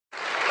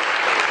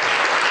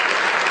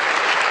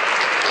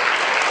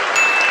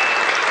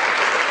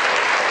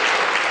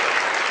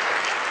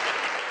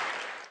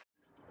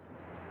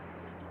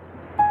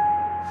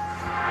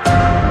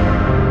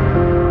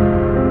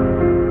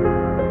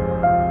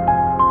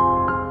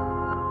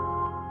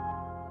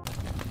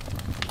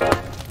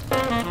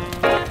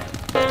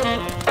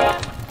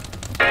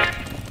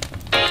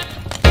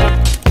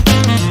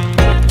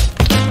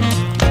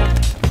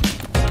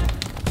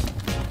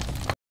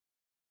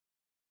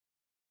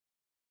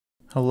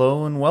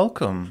Hello and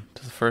welcome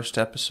to the first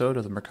episode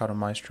of the Mercado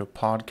Maestro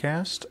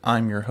podcast.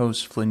 I'm your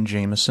host, Flynn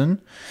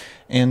Jameson,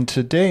 and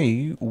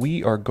today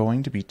we are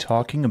going to be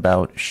talking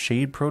about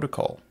Shade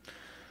Protocol.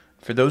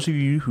 For those of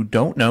you who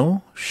don't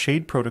know,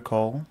 Shade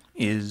Protocol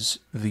is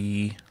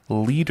the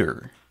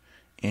leader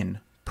in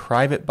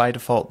private by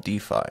default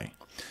DeFi.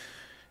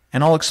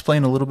 And I'll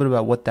explain a little bit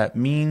about what that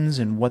means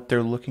and what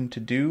they're looking to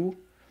do.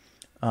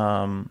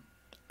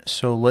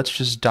 So let's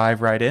just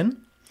dive right in.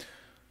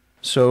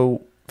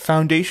 So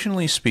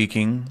foundationally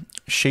speaking,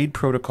 Shade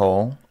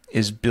Protocol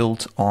is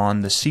built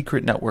on the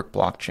Secret Network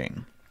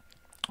blockchain.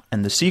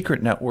 And the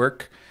Secret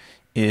Network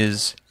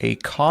is a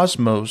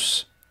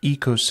Cosmos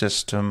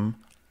ecosystem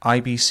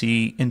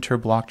IBC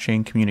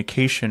inter-blockchain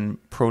communication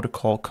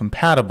protocol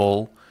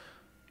compatible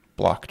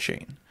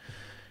blockchain.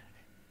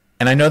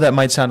 And I know that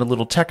might sound a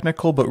little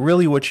technical, but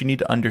really what you need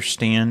to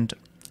understand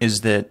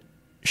is that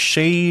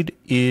Shade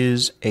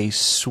is a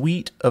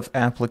suite of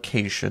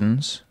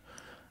applications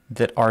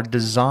that are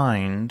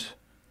designed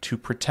to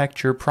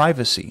protect your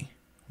privacy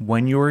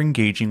when you're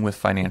engaging with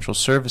financial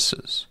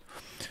services.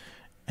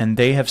 And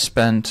they have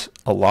spent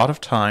a lot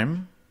of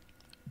time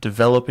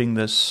developing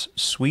this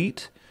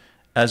suite,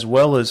 as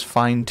well as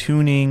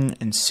fine-tuning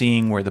and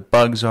seeing where the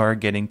bugs are,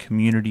 getting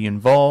community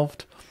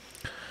involved.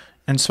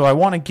 And so I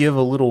want to give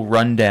a little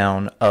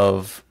rundown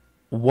of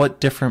what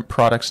different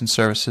products and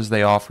services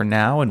they offer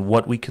now and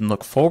what we can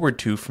look forward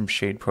to from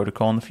Shade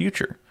Protocol in the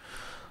future.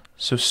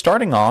 So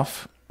starting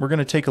off, we're going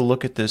to take a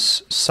look at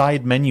this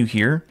side menu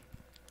here.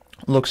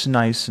 Looks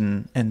nice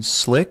and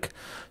slick.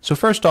 So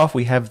first off,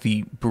 we have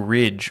the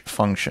bridge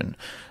function.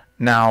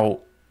 Now,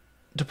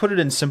 to put it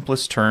in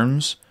simplest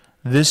terms,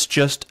 this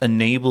just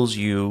enables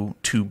you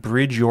to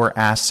bridge your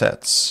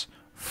assets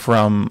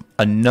from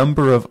a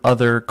number of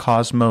other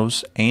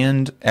Cosmos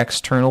and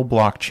external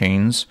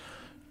blockchains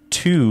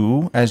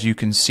to, as you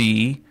can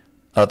see,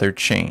 other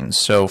chains.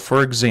 So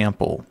for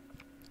example,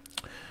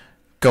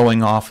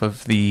 going off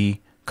of the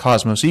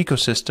Cosmos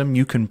ecosystem,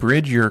 you can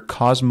bridge your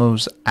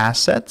Cosmos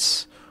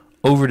assets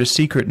over to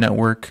Secret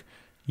Network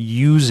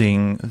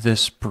using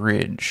this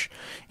bridge.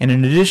 And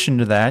in addition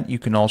to that, you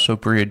can also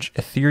bridge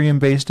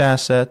Ethereum-based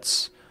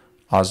assets,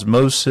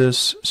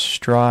 Osmosis,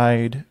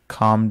 Stride,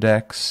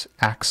 Comdex,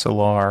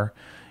 Axelar.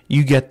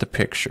 You get the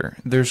picture.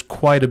 There's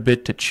quite a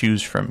bit to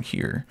choose from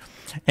here.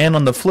 And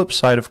on the flip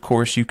side, of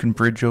course, you can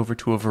bridge over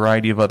to a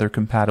variety of other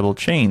compatible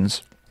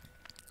chains.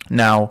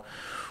 Now,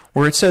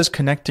 where it says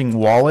connecting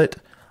wallet,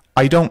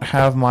 I don't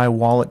have my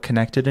wallet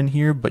connected in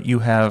here, but you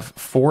have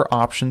 4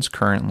 options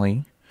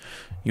currently.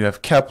 You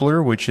have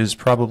Kepler, which is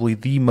probably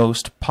the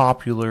most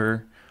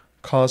popular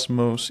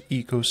Cosmos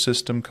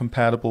ecosystem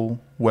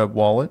compatible web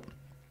wallet,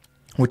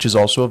 which is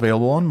also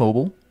available on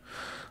mobile.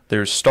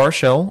 There's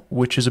Starshell,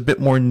 which is a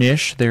bit more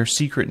niche. They're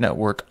Secret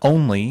Network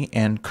only,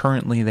 and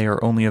currently they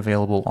are only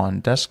available on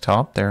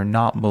desktop. They're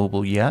not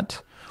mobile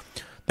yet.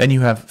 Then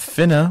you have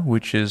Finna,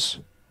 which is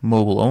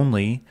mobile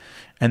only,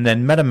 and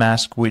then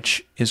MetaMask,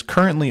 which is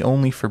currently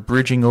only for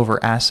bridging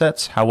over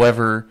assets.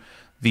 However,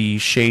 the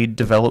Shade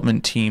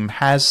development team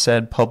has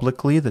said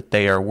publicly that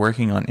they are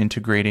working on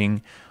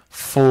integrating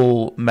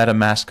full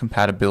MetaMask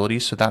compatibility,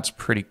 so that's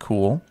pretty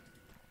cool.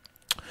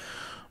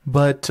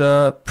 But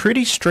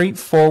pretty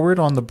straightforward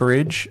on the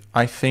bridge.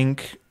 I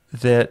think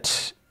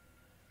that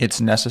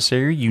it's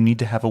necessary. You need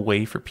to have a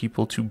way for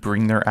people to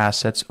bring their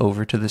assets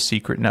over to the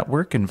Secret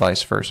Network and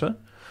vice versa.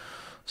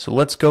 So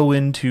let's go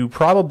into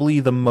probably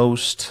the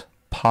most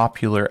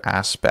popular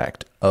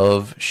aspect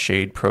of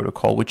Shade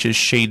Protocol, which is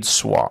Shade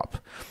Swap.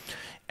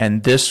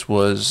 And this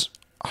was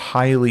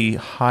highly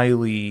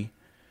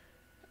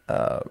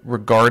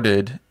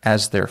regarded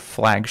as their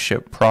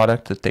flagship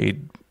product that they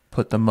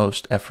put the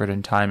most effort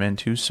and time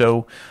into.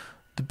 So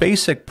the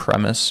basic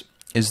premise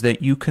is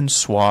that you can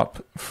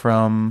swap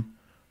from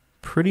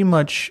pretty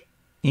much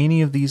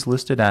any of these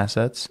listed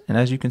assets, and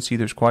as you can see,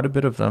 there's quite a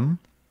bit of them,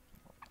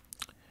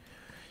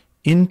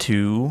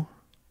 into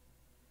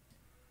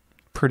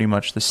pretty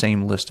much the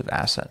same list of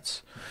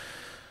assets.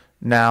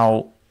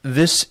 Now,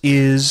 this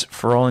is,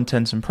 for all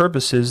intents and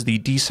purposes, the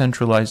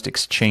decentralized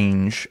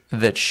exchange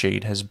that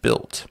Shade has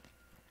built.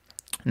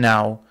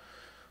 Now,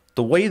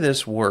 the way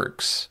this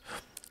works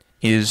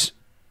is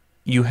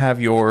you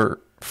have your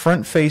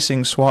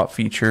front-facing swap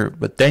feature,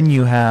 but then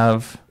you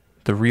have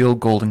the real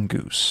golden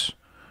goose,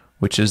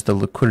 which is the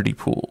liquidity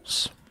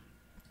pools.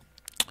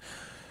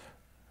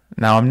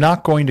 Now, I'm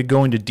not going to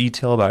go into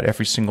detail about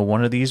every single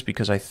one of these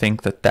because I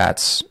think that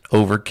that's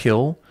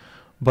overkill,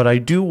 but I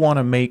do want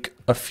to make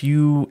a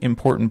few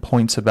important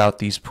points about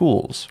these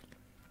pools.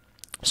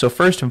 So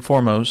first and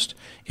foremost,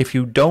 if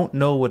you don't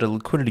know what a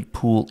liquidity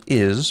pool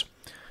is,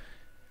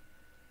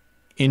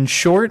 in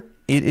short,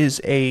 it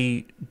is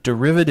a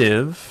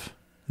derivative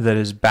that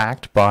is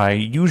backed by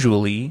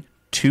usually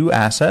 2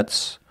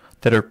 assets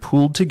that are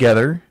pooled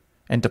together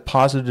and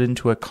deposited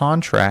into a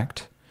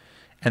contract,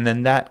 and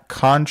then that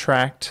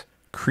contract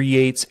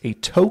creates a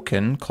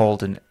token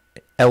called an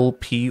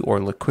LP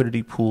or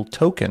liquidity pool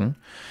token,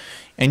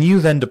 and you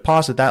then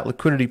deposit that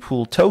liquidity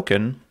pool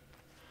token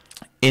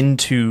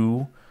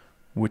into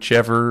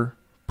whichever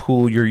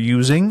pool you're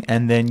using,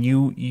 and then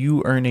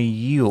you earn a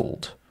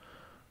yield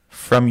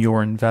from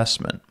your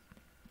investment.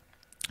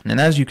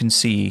 And as you can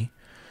see,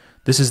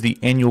 this is the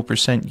annual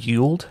percent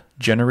yield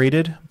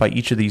generated by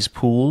each of these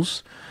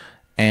pools,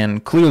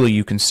 and clearly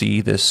you can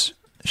see this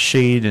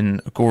Shade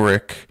and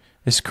Agoric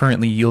is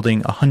currently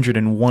yielding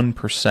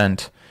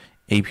 101%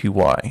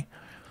 APY.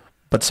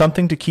 But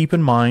something to keep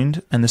in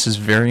mind, and this is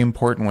very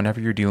important whenever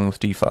you're dealing with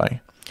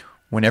DeFi,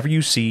 whenever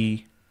you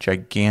see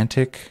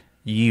gigantic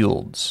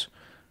yields,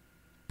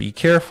 be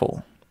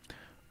careful,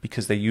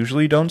 because they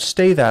usually don't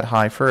stay that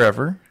high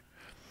forever.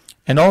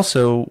 And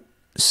also,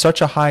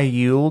 such a high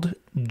yield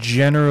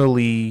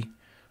generally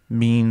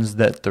means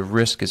that the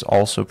risk is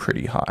also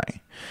pretty high.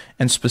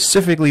 And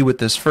specifically with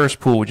this first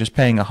pool, which is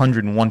paying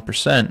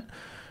 101%,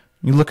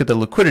 you look at the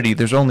liquidity,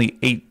 there's only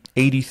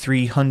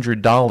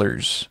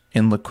 $8,300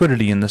 in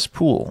liquidity in this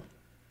pool.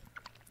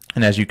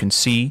 And as you can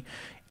see,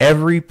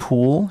 every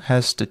pool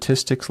has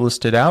statistics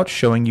listed out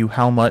showing you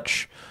how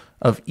much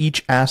of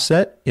each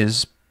asset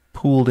is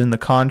pooled in the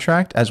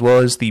contract, as well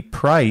as the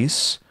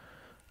price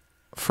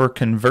for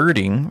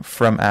converting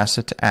from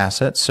asset to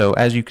asset. So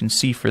as you can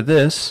see for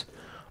this,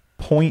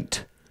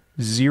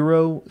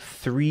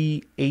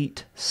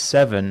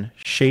 0.0387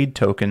 Shade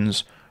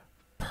tokens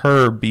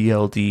per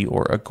BLD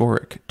or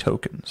Agoric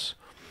tokens.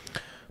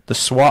 The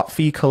swap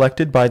fee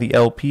collected by the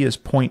LP is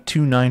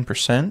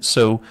 0.29%,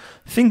 so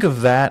think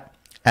of that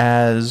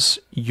as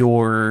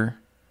your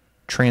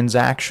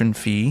transaction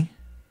fee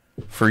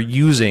for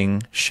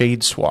using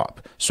Shade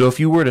Swap. So if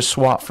you were to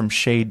swap from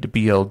Shade to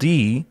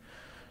BLD,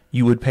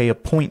 you would pay a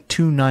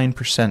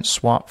 0.29%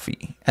 swap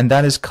fee, and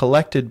that is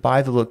collected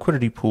by the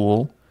liquidity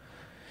pool,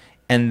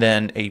 and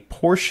then a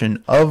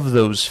portion of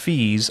those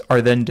fees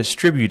are then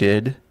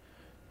distributed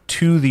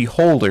to the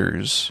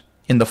holders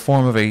in the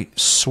form of a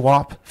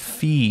swap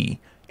fee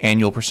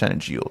annual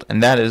percentage yield,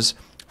 and that is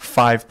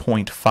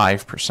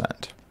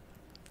 5.5%.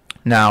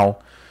 Now,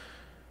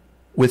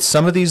 with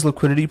some of these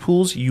liquidity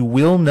pools, you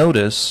will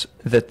notice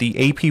that the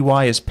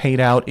APY is paid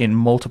out in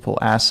multiple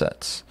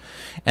assets.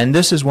 And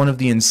this is one of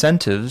the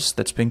incentives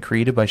that's been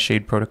created by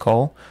Shade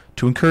Protocol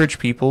to encourage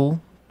people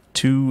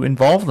to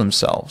involve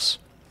themselves.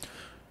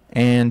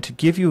 And to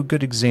give you a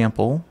good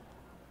example,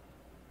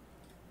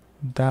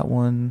 that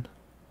one,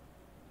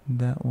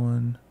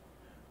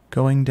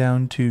 going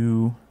down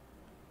to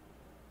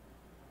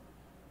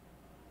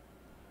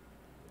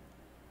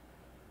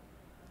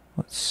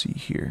let's see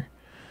here.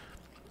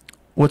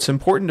 What's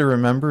important to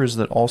remember is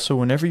that also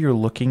whenever you're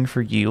looking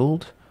for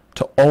yield,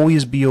 to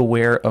always be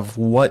aware of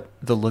what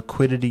the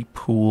liquidity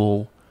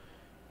pool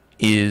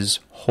is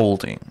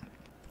holding.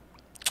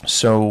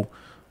 So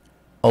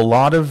a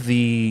lot of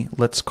the,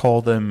 let's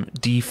call them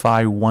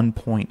DeFi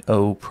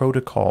 1.0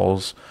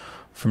 protocols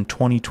from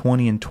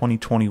 2020 and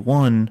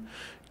 2021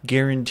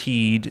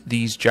 guaranteed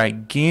these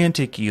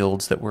gigantic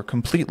yields that were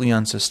completely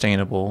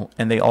unsustainable,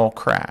 and they all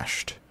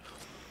crashed.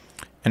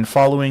 And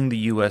following the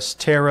US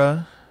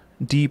Terra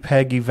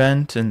DPEG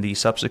event and the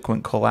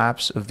subsequent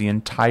collapse of the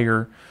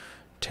entire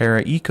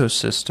Terra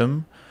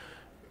ecosystem,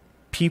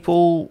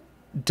 people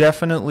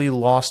definitely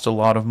lost a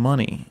lot of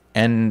money,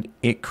 and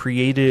it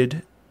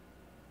created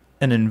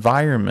an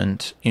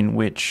environment in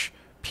which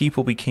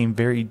people became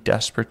very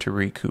desperate to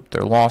recoup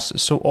their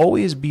losses. So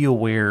always be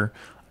aware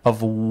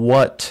of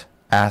what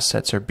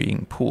assets are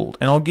being pooled.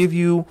 And I'll give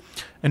you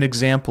an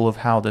example of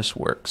how this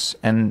works,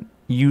 and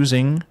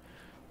using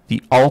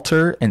the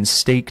Alter and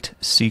Staked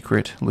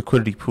Secret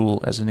liquidity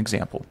pool as an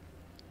example.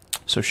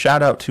 So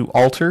shout out to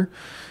Alter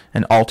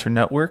and Alter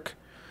Network.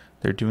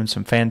 They're doing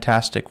some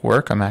fantastic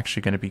work. I'm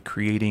actually going to be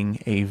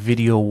creating a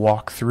video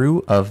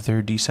walkthrough of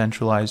their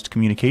decentralized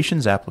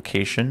communications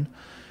application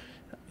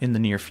in the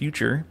near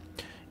future.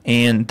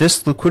 And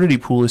this liquidity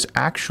pool is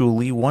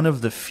actually one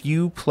of the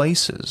few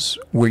places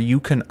where you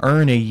can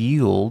earn a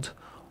yield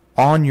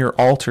on your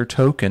Alter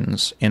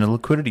tokens in a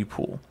liquidity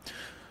pool.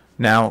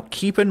 Now,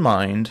 keep in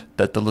mind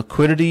that the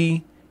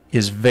liquidity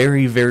is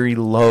very, very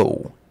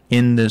low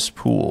in this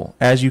pool.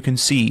 As you can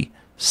see,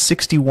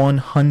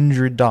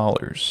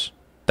 $6,100.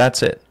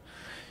 That's it.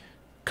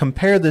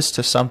 Compare this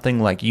to something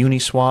like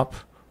Uniswap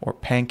or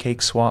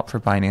PancakeSwap for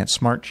Binance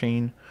Smart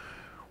Chain,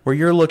 where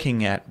you're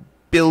looking at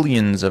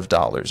billions of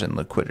dollars in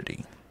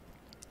liquidity,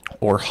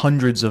 or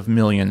hundreds of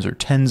millions or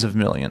tens of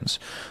millions.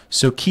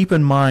 So keep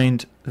in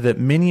mind that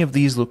many of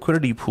these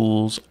liquidity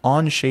pools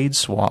on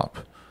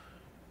ShadeSwap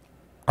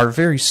are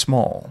very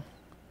small,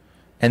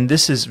 and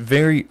this is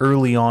very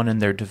early on in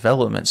their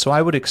development. So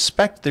I would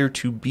expect there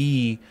to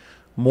be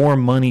more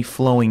money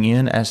flowing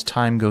in as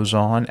time goes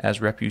on, as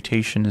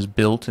reputation is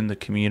built in the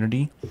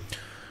community.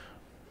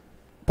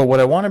 But what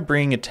I want to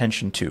bring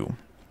attention to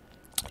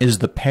is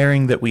the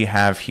pairing that we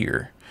have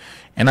here.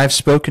 And I've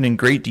spoken in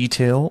great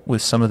detail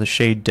with some of the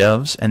Shade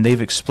devs, and they've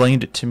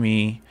explained it to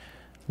me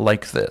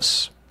like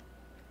this.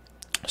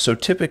 So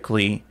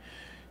typically,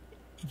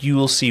 you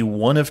will see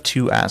one of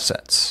two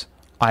assets,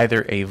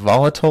 either a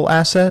volatile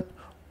asset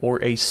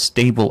or a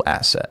stable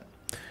asset.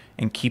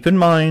 And keep in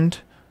mind,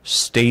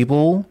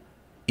 stable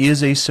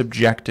is a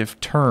subjective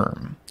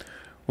term,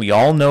 we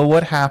all know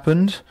what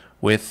happened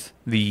with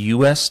the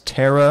US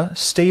Terra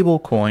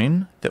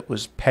stablecoin that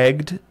was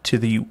pegged to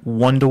the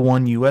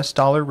 1-to-1 US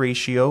dollar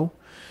ratio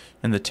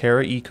in the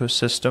Terra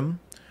ecosystem.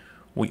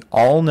 We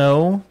all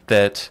know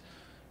that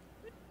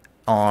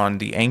on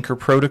the Anchor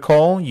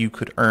protocol, you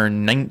could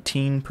earn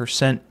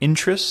 19%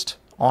 interest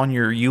on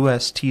your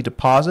UST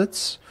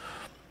deposits,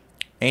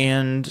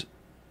 and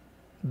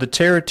the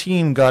Terra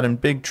team got in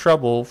big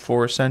trouble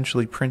for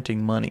essentially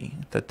printing money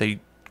that they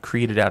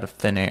created out of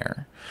thin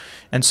air.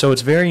 And so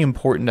it's very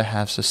important to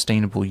have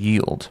sustainable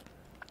yield.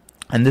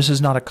 And this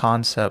is not a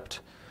concept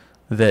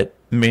that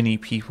many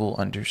people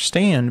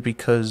understand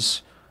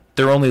because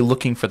they're only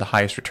looking for the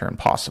highest return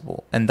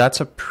possible. And that's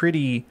a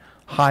pretty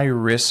high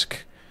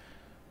risk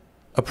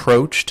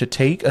approach to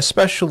take,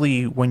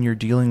 especially when you're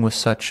dealing with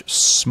such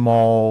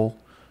small,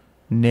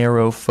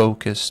 narrow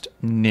focused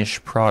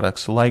niche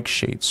products like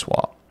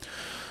ShadeSwap.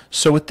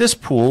 So with this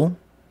pool,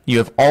 you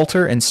have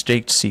Alter and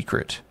Staked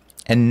Secret,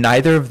 and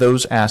neither of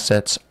those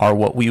assets are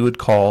what we would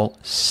call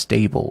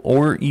stable,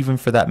 or even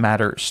for that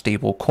matter,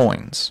 stable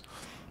coins.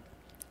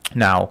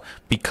 Now,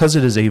 because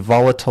it is a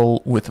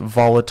volatile with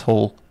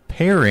volatile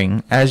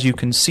pairing, as you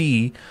can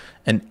see,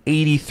 an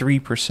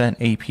 83%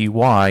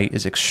 APY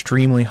is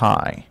extremely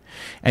high.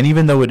 And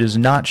even though it is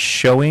not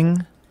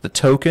showing the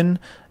token,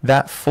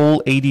 that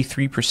full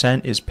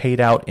 83% is paid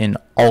out in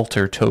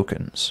Alter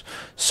tokens.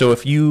 So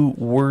if you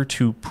were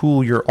to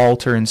pool your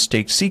Alter and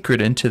Staked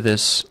Secret into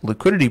this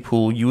liquidity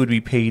pool, you would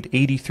be paid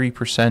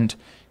 83%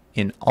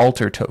 in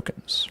Alter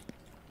tokens.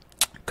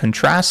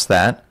 Contrast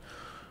that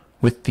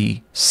with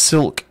the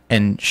Silk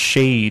and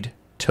Shade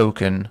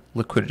token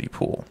liquidity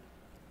pool.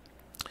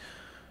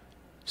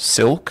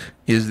 Silk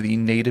is the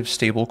native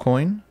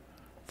stablecoin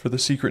for the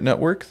secret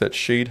network that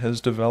Shade has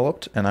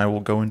developed, and I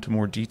will go into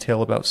more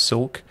detail about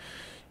Silk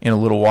in a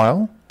little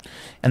while.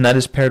 And that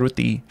is paired with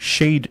the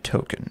Shade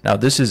token. Now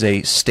this is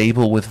a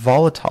stable with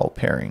volatile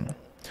pairing.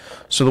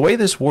 So the way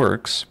this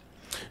works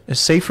is,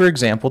 say for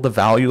example, the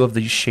value of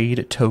the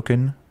Shade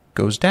token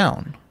goes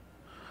down.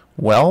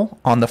 Well,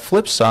 on the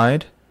flip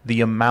side,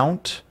 the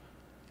amount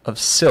of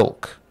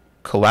Silk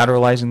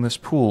collateralizing this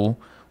pool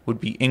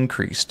would be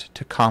increased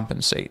to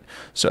compensate.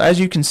 So as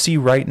you can see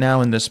right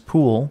now in this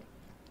pool,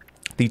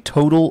 the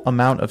total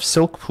amount of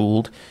Silk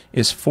pooled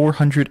is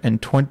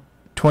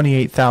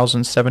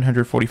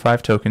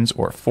 428,745 tokens,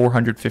 or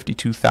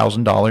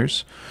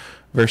 $452,000,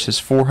 versus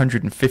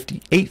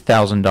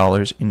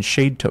 $458,000 in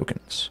Shade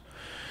tokens.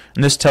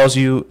 And this tells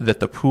you that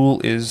the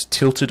pool is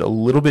tilted a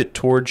little bit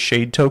towards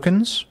Shade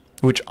tokens,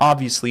 which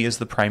obviously is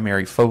the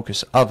primary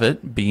focus of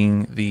it,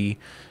 being the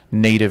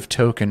native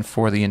token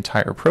for the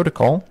entire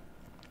protocol.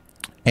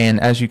 And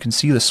as you can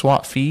see, the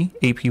swap fee,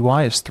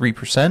 APY, is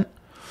 3%.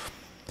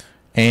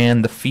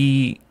 And the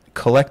fee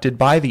collected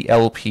by the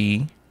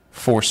LP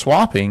for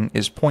swapping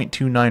is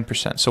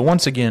 0.29%. So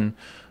once again,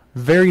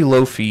 very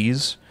low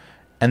fees,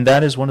 and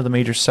that is one of the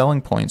major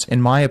selling points,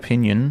 in my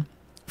opinion,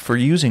 for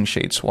using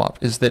ShadeSwap,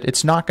 is that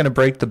it's not going to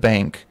break the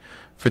bank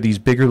for these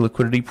bigger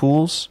liquidity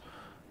pools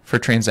for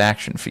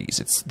transaction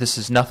fees. This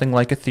is nothing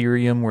like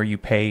Ethereum, where you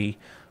pay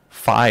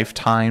 5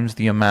 times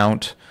the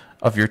amount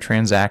of your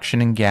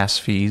transaction and gas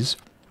fees.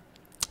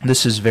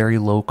 This is very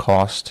low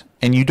cost,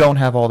 and you don't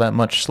have all that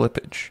much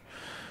slippage.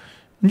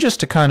 And just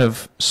to kind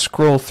of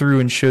scroll through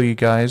and show you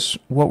guys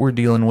what we're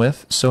dealing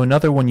with. So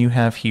another one you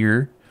have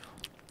here,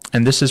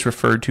 and this is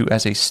referred to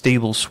as a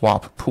stable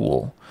swap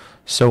pool.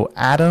 So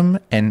Atom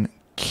and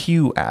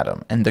Q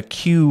Atom, and the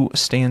Q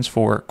stands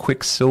for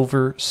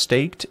Quicksilver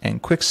Staked,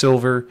 and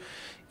Quicksilver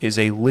is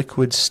a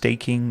liquid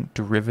staking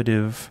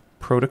derivative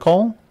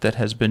protocol that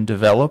has been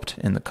developed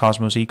in the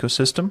Cosmos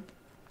ecosystem.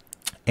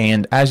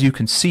 And as you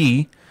can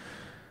see,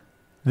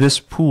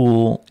 this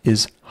pool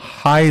is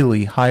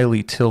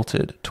highly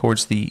tilted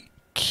towards the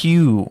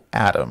Q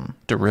Atom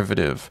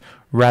derivative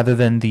rather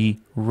than the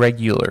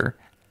regular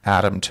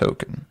Atom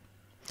token.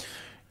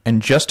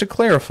 And just to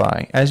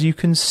clarify, as you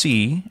can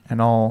see, and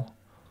I'll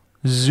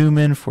zoom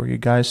in for you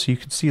guys so you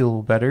can see a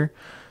little better,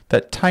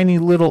 that tiny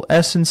little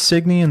S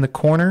insignia in the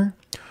corner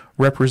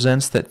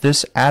represents that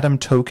this Atom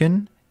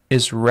token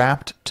is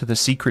wrapped to the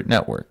secret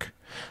network.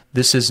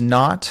 This is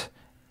not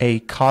a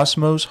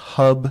Cosmos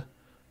Hub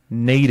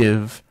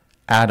native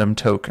Atom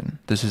token.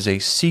 This is a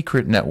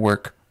secret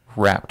network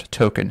wrapped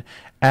token,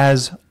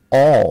 as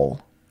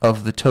all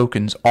of the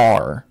tokens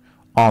are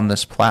on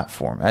this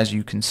platform. As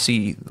you can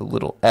see, the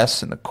little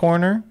S in the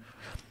corner.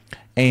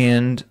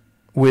 And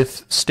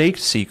with Staked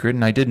Secret,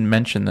 and I didn't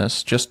mention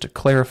this, just to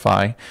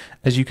clarify,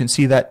 as you can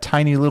see that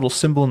tiny little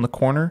symbol in the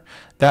corner,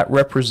 that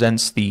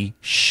represents the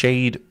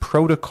Shade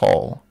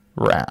protocol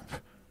wrap,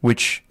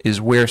 which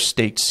is where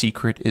Staked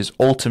Secret is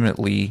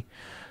ultimately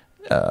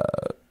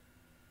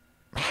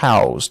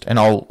housed, and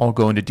I'll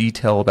go into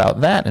detail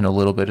about that in a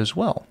little bit as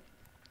well.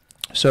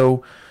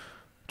 So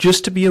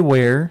just to be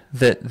aware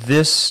that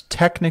this,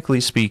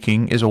 technically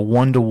speaking, is a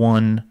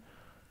 1-to-1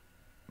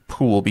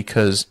 pool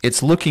because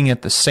it's looking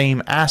at the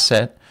same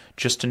asset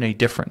just in a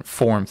different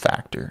form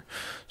factor.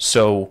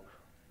 So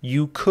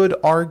you could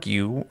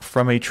argue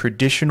from a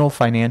traditional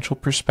financial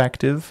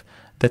perspective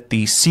that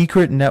the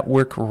secret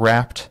network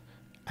wrapped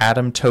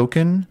Atom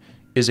token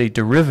is a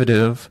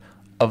derivative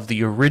of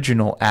the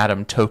original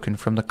Atom token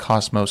from the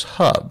Cosmos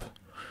hub,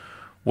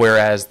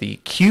 whereas the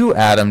Q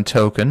Atom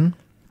token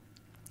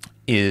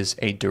is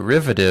a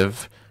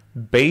derivative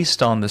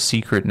based on the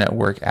secret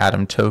network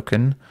Atom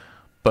token,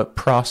 but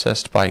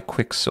processed by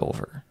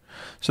Quicksilver.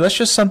 So that's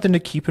just something to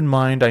keep in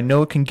mind. I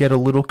know it can get a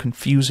little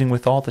confusing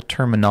with all the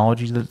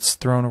terminology that's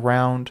thrown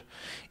around.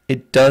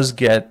 It does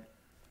get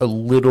a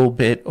little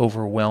bit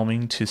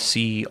overwhelming to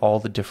see all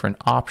the different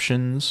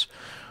options,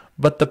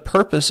 but the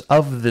purpose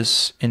of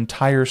this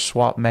entire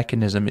swap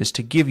mechanism is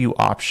to give you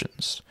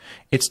options.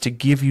 It's to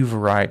give you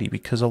variety,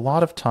 because a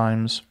lot of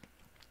times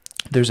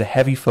there's a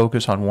heavy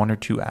focus on one or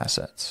two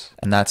assets,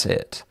 and that's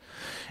it.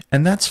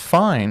 And that's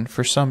fine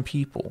for some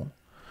people.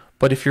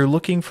 But if you're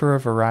looking for a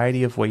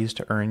variety of ways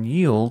to earn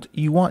yield,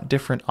 you want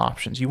different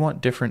options. You want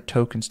different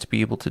tokens to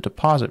be able to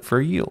deposit for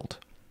yield.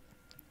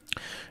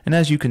 And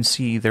as you can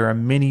see, there are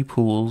many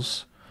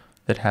pools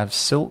that have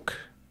Silk.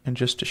 And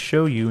just to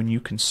show you, and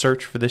you can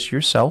search for this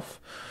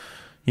yourself,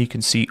 you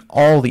can see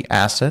all the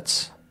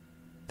assets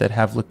that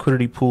have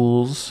liquidity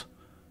pools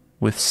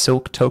with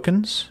Silk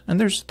tokens. And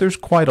there's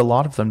quite a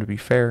lot of them, to be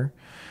fair.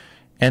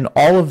 And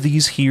all of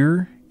these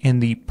here in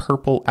the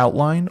purple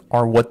outline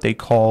are what they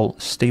call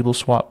stable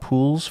swap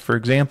pools. For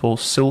example,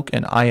 Silk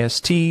and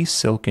IST,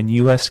 Silk and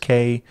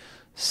USK,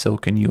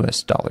 Silk and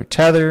US dollar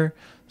tether,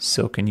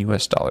 Silk and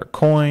US dollar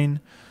coin,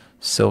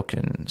 Silk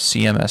and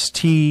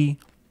CMST.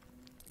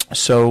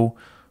 So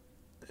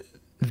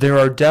there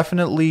are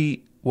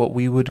definitely what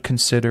we would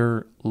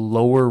consider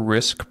lower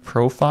risk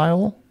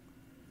profile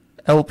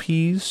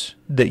LPs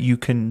that you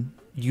can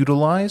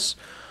utilize.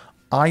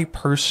 I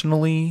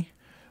personally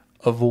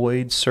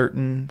avoid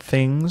certain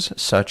things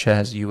such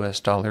as US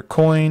dollar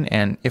coin,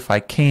 and if I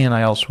can,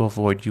 I also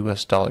avoid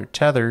US dollar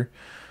tether.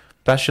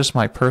 That's just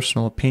my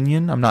personal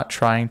opinion. I'm not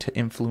trying to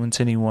influence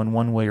anyone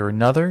one way or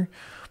another,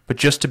 but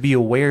just to be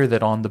aware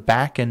that on the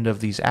back end of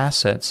these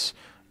assets,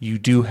 you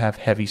do have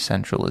heavy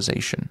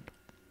centralization.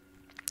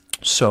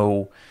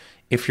 So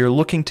if you're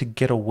looking to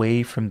get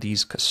away from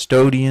these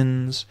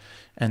custodians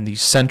and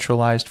these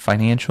centralized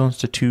financial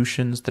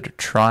institutions that are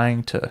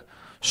trying to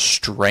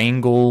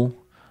strangle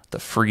the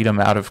freedom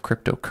out of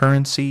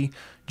cryptocurrency,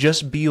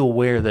 just be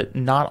aware that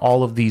not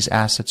all of these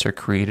assets are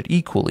created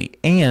equally.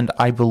 And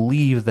I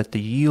believe that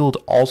the yield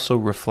also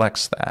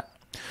reflects that.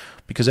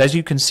 Because as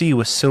you can see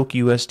with Silk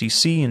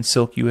USDC and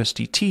Silk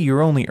USDT,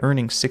 you're only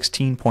earning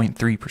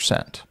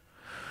 16.3%.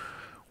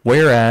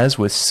 Whereas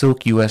with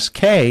Silk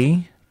USK,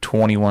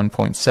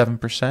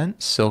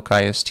 21.7%, Silk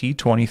IST,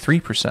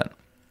 23%.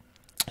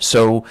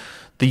 So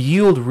the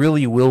yield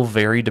really will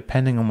vary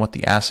depending on what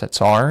the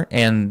assets are,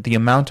 and the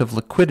amount of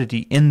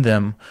liquidity in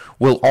them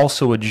will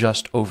also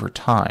adjust over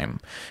time.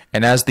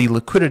 And as the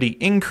liquidity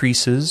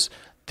increases,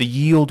 the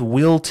yield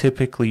will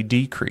typically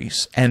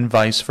decrease, and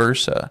vice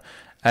versa.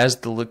 As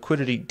the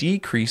liquidity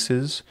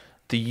decreases,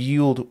 the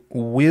yield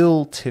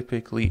will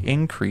typically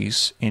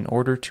increase in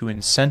order to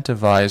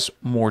incentivize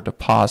more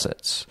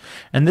deposits.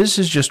 And this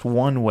is just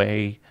one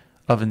way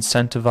of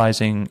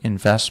incentivizing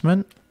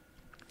investment.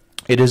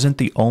 It isn't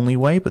the only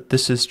way, but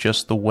this is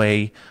just the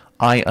way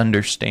I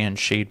understand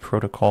Shade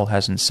Protocol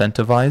has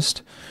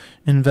incentivized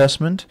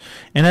investment.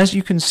 And as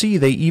you can see,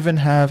 they even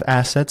have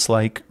assets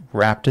like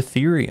wrapped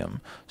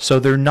Ethereum. So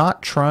they're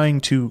not trying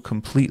to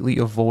completely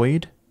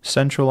avoid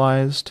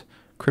centralized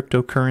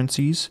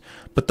cryptocurrencies,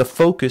 but the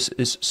focus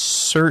is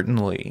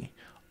certainly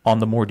on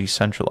the more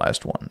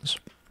decentralized ones.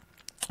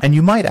 And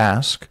you might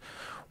ask,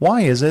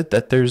 why is it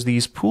that there's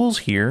these pools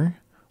here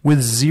with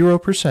 0%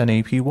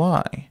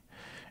 APY?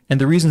 And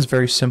the reason is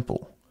very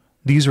simple.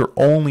 These are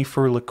only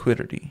for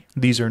liquidity.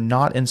 These are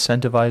not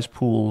incentivized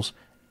pools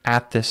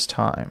at this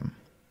time.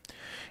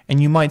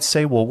 And you might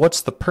say, well,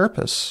 what's the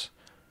purpose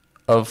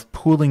of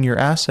pooling your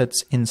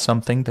assets in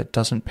something that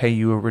doesn't pay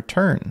you a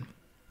return?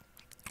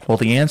 Well,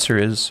 the answer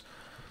is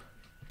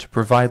to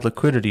provide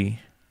liquidity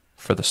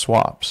for the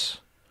swaps.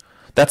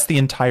 That's the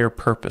entire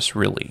purpose,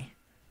 really,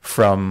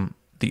 from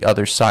the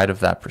other side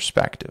of that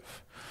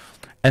perspective.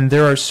 And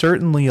there are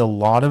certainly a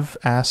lot of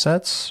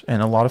assets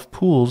and a lot of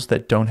pools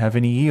that don't have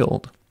any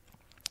yield.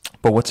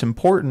 But what's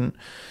important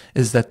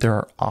is that there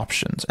are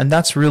options. And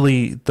that's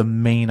really the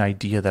main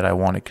idea that I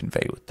want to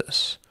convey with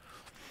this.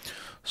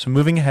 So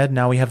moving ahead,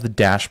 now we have the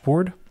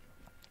dashboard.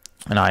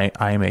 And I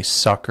am a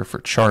sucker for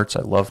charts.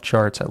 I love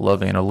charts. I love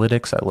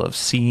analytics. I love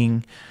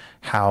seeing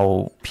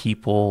how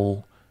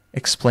people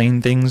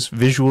explain things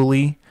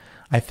visually.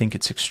 I think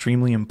it's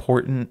extremely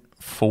important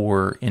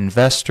for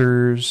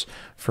investors,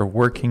 for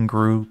working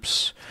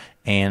groups,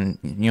 and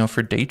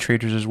for day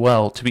traders as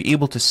well, to be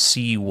able to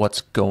see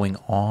what's going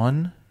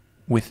on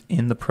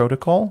within the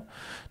protocol.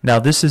 Now,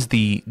 this is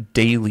the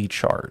daily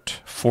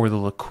chart for the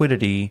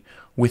liquidity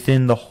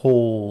within the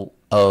whole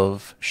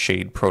of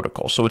Shade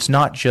Protocol. So it's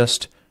not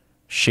just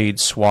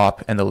Shade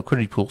Swap and the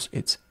liquidity pools,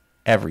 it's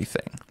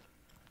everything.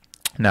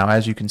 Now,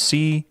 as you can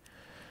see,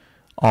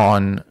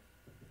 on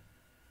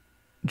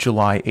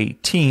July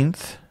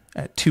 18th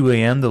at 2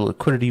 a.m., the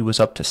liquidity was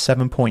up to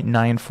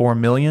 7.94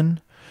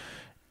 million.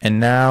 and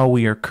now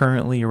we are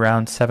currently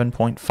around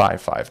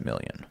 7.55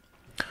 million.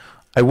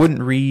 I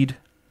wouldn't read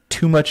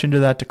too much into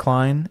that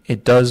decline.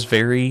 It does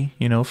vary,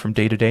 from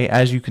day to day.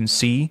 As you can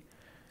see,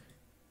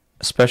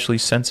 especially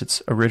since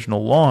its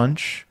original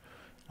launch,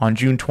 on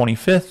June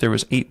 25th, there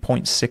was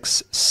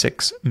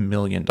 $8.66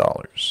 million.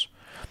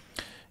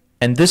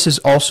 And this is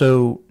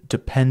also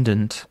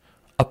dependent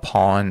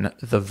upon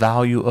the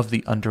value of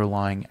the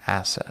underlying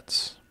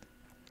assets.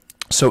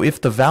 So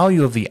if the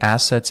value of the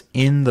assets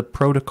in the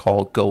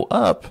protocol go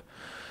up,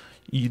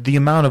 the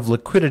amount of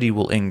liquidity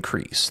will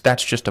increase.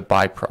 That's just a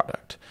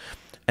byproduct.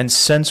 And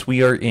since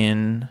we are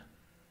in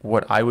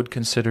what I would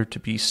consider to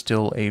be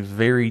still a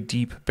very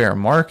deep bear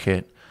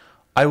market,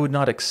 I would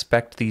not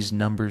expect these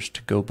numbers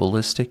to go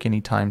ballistic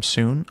anytime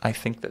soon. I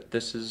think that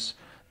this is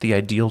the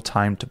ideal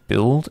time to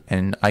build,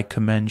 and I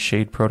commend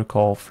Shade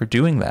Protocol for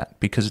doing that,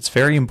 because it's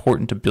very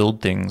important to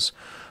build things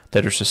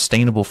that are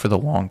sustainable for the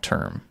long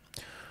term.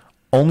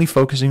 Only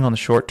focusing on the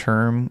short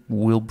term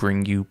will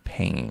bring you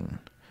pain.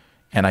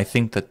 And I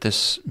think that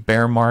this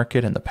bear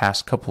market in the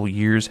past couple of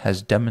years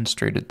has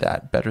demonstrated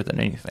that better than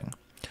anything.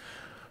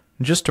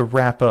 Just to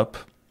wrap up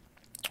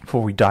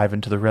before we dive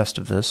into the rest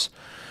of this,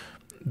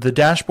 the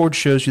dashboard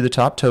shows you the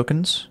top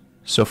tokens.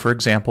 So for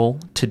example,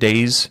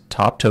 today's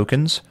top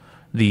tokens,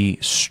 the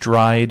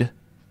Stride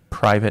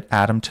private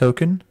Atom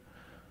token,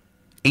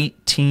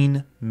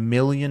 $18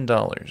 million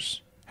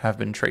have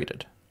been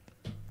traded.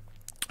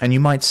 And you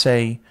might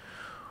say,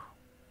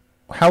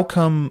 how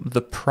come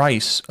the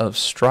price of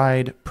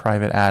Stride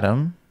private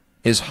Atom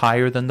is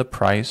higher than the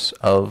price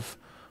of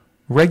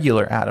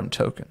regular Atom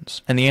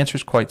tokens? And the answer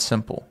is quite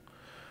simple.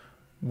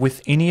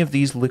 With any of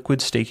these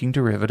liquid staking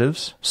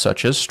derivatives,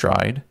 such as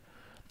Stride,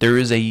 there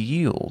is a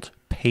yield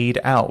paid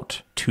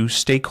out to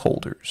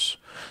stakeholders.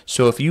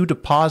 So if you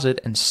deposit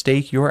and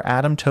stake your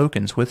Atom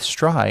tokens with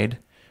Stride,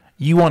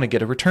 you want to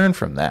get a return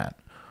from that.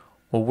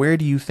 Well, where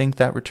do you think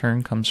that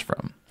return comes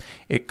from?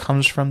 It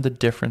comes from the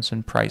difference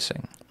in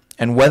pricing.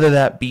 And whether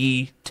that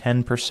be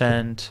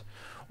 10%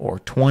 or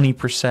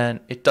 20%,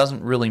 it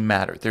doesn't really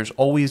matter. There's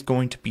always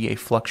going to be a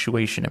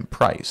fluctuation in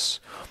price.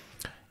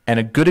 And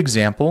a good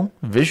example,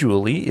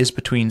 visually, is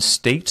between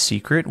Staked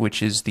Secret,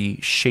 which is the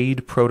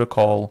Shade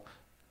Protocol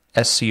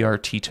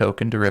SCRT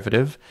token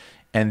derivative,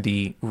 and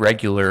the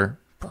regular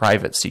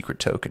private secret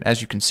token.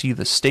 As you can see,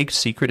 the Staked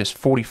Secret is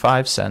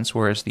 45 cents,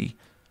 whereas the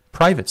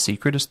private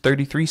secret is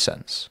 33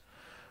 cents.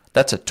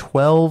 That's a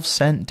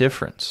 12-cent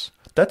difference.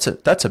 That's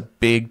a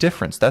big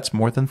difference. That's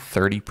more than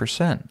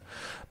 30%.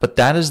 But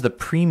that is the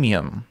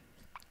premium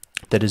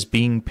that is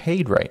being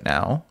paid right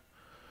now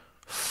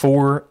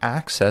for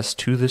access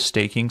to the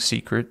Staked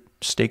Secret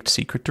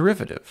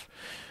derivative.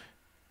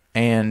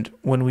 And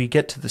when we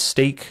get to the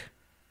stake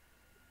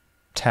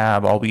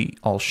tab,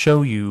 I'll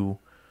show you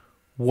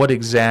what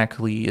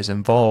exactly is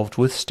involved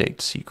with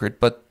Staked Secret,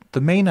 but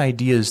the main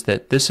idea is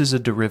that this is a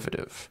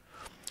derivative.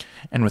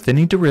 And with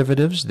any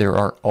derivatives, there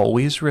are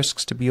always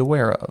risks to be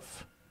aware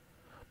of.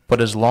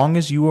 But as long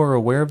as you are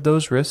aware of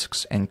those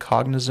risks and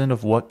cognizant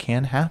of what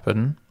can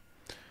happen,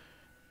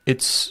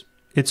 it's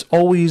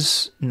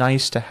always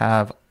nice to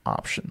have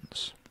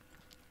options.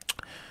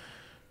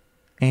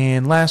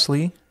 And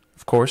lastly,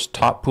 of course,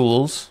 top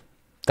pools.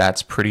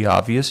 That's pretty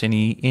obvious.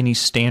 Any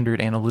standard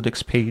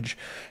analytics page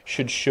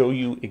should show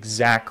you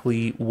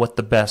exactly what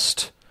the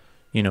best,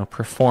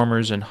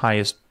 performers and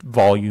highest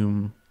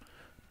volume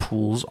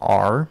pools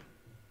are.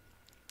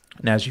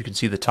 And as you can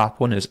see, the top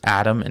one is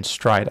Atom and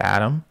Stride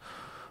Atom,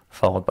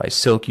 followed by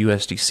Silk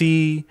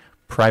USDC,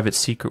 Private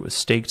Secret with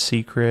Staked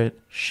Secret,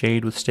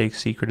 Shade with Staked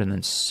Secret, and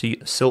then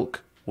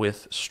Silk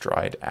with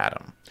Stride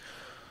Atom.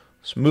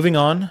 So moving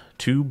on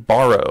to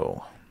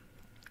Borrow.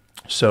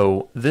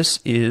 So this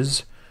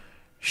is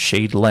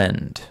Shade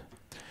Lend.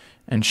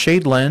 And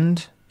Shade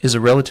Lend is a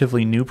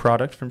relatively new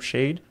product from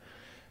Shade.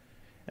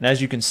 And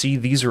as you can see,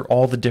 these are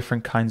all the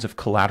different kinds of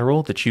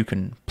collateral that you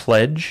can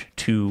pledge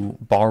to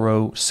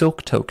borrow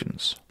Silk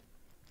tokens.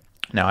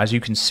 Now, as you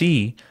can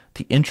see,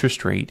 the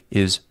interest rate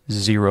is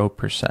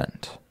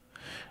 0%.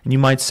 And you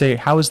might say,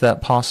 how is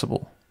that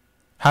possible?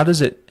 How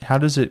does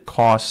it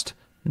cost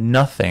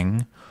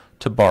nothing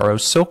to borrow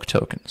Silk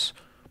tokens?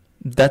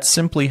 That's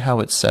simply how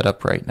it's set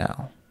up right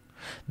now.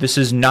 This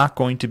is not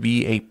going to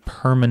be a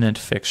permanent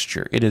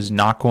fixture. It is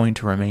not going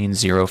to remain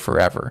zero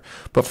forever.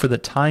 But for the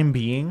time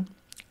being,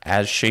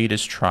 as Shade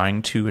is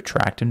trying to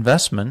attract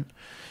investment,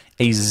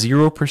 a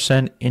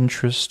 0%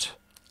 interest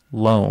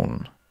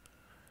loan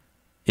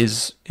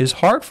is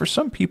hard for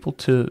some people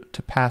to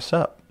pass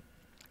up.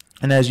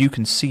 And as you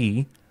can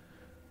see,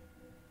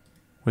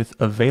 with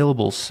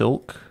available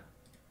Silk,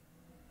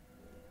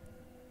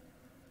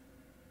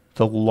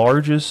 the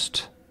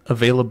largest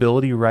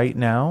availability right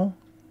now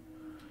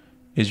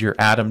is your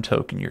Atom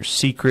token, your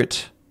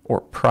secret or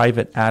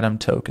private Atom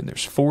token.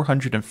 There's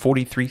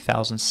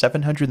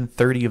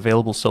 443,730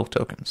 available Silk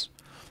tokens.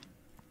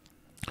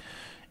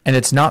 And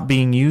it's not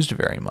being used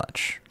very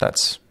much.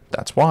 That's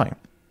why.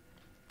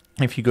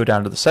 If you go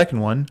down to the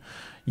second one,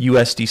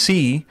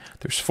 USDC,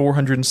 there's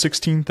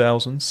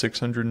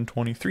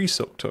 416,623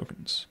 Silk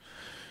tokens.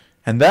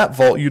 And that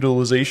vault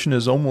utilization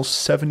is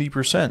almost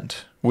 70%,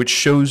 which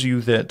shows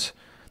you that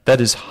that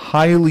is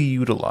highly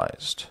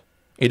utilized.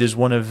 It is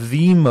one of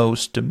the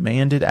most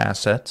demanded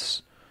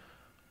assets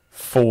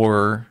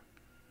for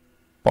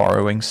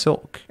borrowing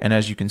silk. And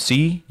as you can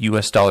see,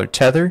 US dollar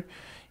tether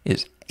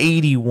is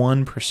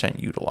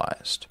 81%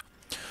 utilized.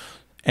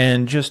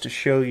 And just to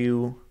show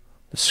you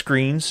the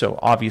screen, so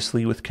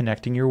obviously with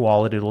connecting your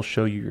wallet, it'll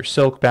show you your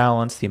silk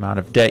balance, the amount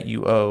of debt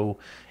you owe,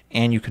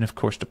 and you can of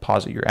course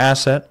deposit your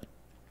asset.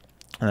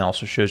 And it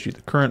also shows you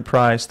the current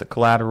price, the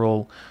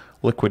collateral,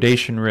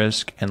 liquidation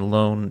risk, and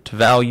loan to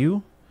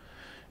value.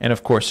 And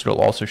of course,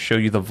 it'll also show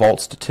you the vault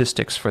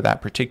statistics for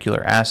that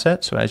particular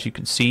asset. So as you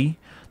can see,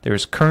 there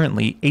is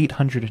currently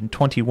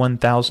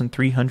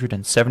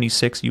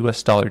 821,376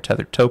 US dollar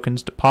Tether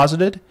tokens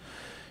deposited,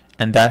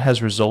 and that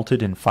has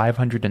resulted in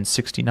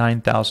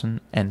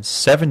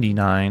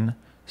 569,079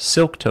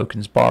 silk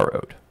tokens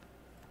borrowed.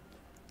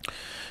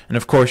 And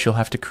of course, you'll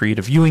have to create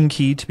a viewing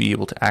key to be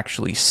able to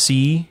actually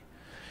see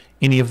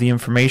any of the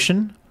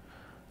information.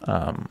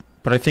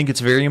 But I think it's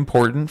very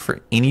important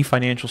for any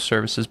financial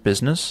services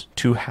business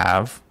to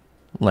have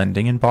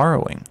lending and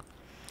borrowing.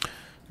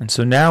 And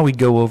so now we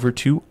go over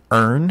to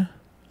Earn,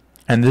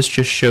 and this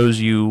just shows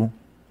you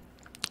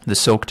the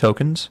silk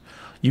tokens.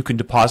 You can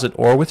deposit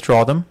or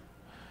withdraw them,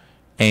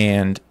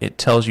 and it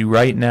tells you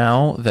right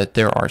now that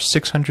there are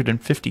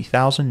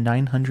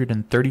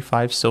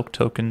 650,935 silk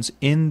tokens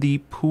in the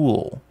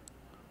pool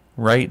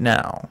right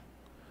now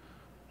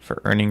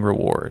for earning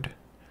reward.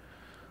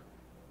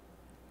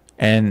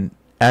 And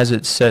as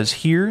it says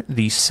here,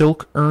 the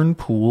Silk Earn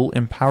pool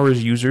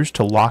empowers users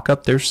to lock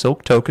up their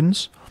silk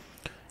tokens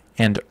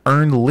and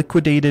earn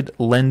liquidated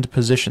lend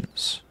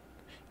positions.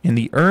 In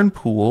the Earn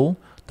pool,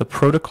 the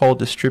protocol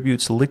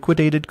distributes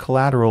liquidated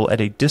collateral at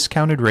a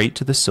discounted rate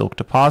to the silk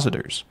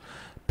depositors.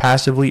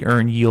 Passively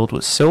earn yield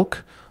with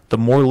silk. The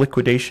more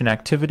liquidation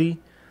activity,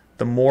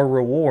 the more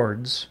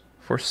rewards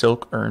for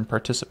Silk Earn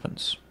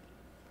participants.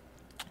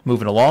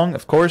 Moving along,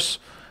 of course,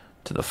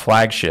 to the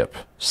flagship,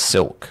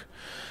 Silk.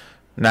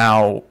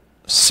 Now,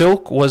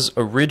 Silk was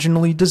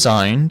originally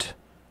designed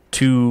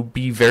to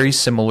be very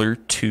similar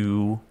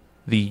to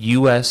the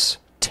US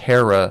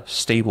Terra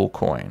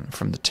stablecoin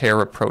from the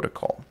Terra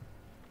protocol.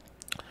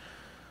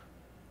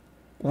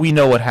 We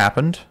know what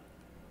happened.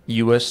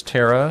 US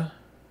Terra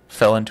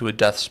fell into a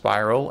death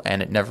spiral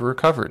and it never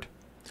recovered.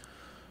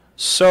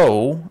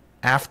 So,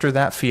 after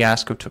that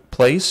fiasco took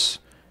place,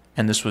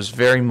 and this was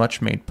very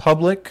much made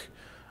public,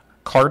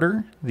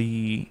 Carter,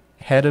 the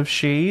head of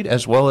Shade,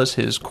 as well as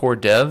his core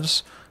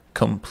devs,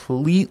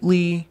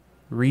 completely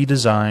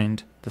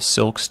redesigned the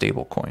Silk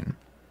stablecoin.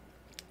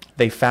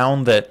 They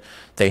found that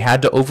they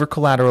had to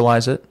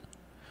over-collateralize it,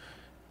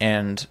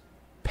 and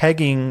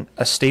pegging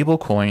a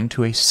stablecoin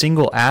to a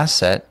single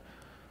asset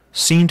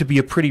seemed to be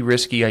a pretty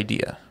risky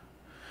idea.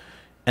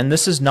 And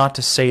this is not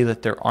to say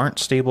that there aren't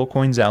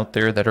stablecoins out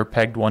there that are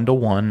pegged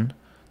one-to-one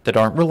that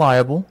aren't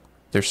reliable.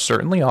 There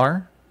certainly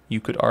are. You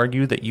could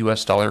argue that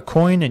US dollar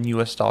coin and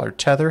US dollar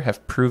tether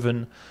have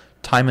proven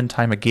time and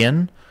time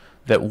again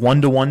that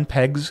one-to-one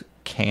pegs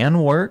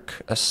can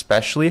work,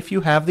 especially if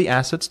you have the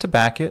assets to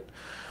back it.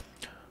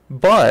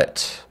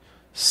 But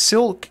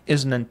Silk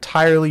is an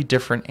entirely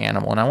different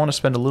animal, and I want to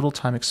spend a little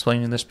time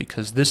explaining this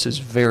because this is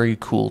very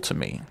cool to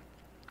me.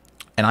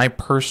 And I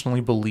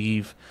personally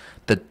believe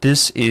that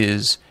this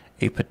is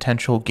a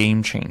potential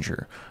game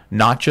changer,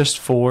 not just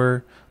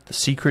for the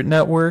secret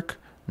network,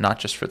 not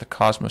just for the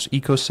Cosmos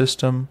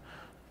ecosystem,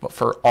 but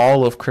for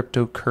all of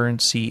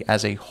cryptocurrency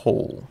as a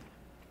whole.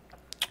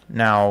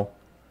 Now,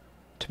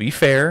 to be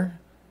fair,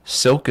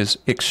 Silk is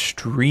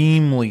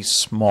extremely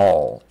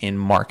small in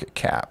market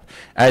cap.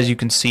 As you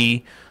can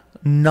see,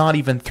 not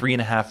even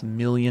 $3.5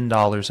 million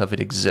of it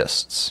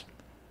exists.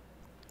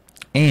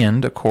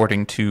 And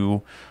according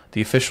to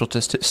the official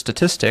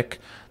statistic,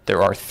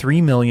 there are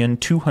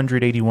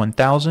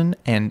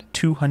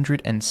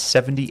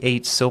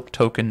 3,281,278 Silk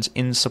tokens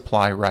in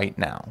supply right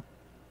now.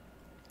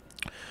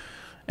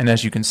 And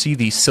as you can see,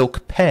 the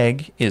Silk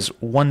peg is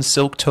one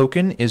Silk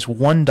token is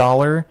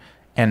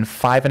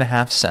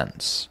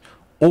 $1.05.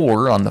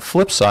 Or on the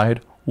flip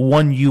side,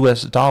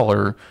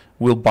 $1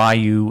 will buy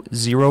you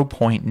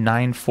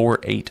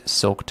 0.948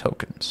 Silk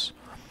tokens.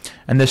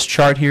 And this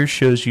chart here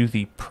shows you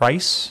the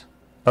price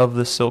of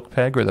the Silk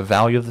peg, or the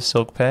value of the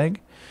Silk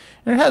peg.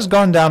 And it has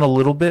gone down a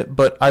little bit,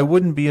 but I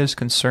wouldn't be as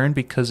concerned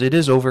because it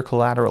is over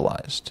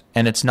collateralized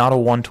and it's not a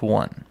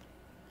one-to-one.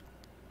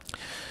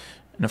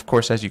 And of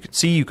course, as you can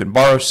see, you can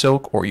borrow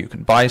Silk or you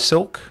can buy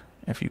Silk.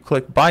 If you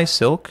click buy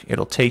Silk,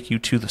 it'll take you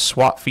to the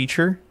swap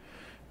feature.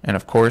 And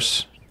of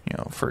course,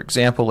 for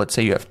example, let's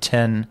say you have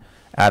 10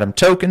 Atom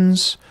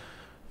tokens.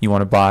 You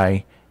want to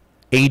buy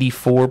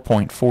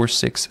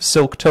 84.46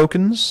 Silk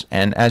tokens,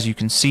 and as you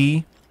can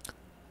see,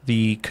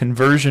 the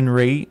conversion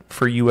rate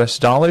for US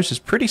dollars is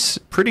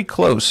pretty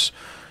close.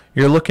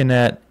 You're looking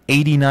at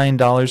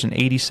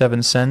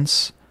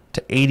 $89.87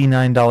 to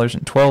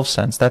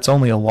 $89.12. That's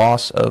only a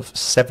loss of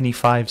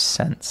 75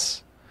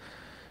 cents.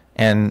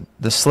 and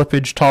the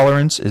slippage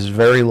tolerance is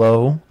very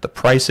low. The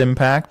price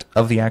impact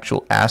of the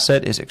actual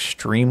asset is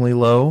extremely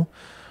low.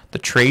 The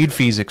trade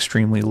fee is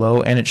extremely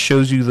low, and it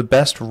shows you the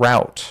best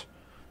route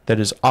that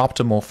is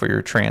optimal for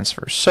your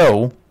transfer.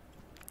 So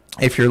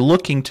if you're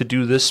looking to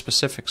do this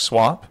specific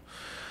swap,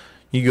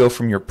 you go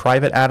from your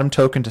private atom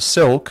token to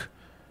Silk.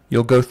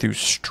 You'll go through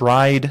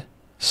Stride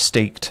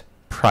staked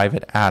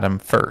private atom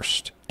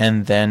first,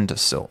 and then to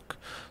Silk.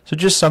 So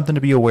just something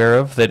to be aware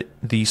of, that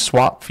the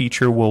swap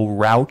feature will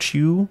route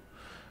you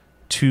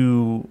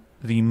to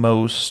the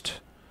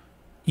most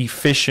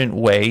efficient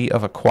way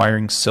of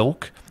acquiring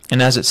Silk.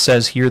 And as it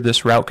says here,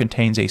 this route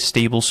contains a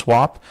stable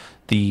swap,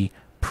 the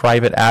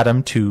private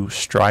atom to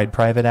Stride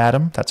private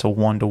atom. That's a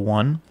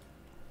 1-to-1.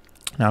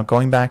 Now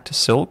going back to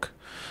Silk,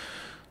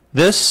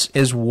 this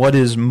is what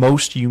is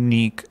most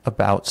unique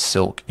about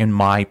Silk, in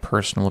my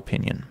personal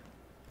opinion.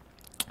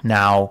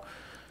 Now,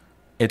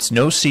 it's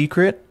no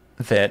secret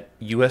that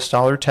US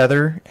dollar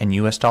Tether and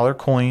US dollar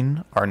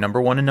coin are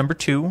 #1 and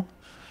 #2.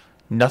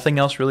 Nothing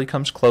else really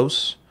comes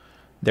close.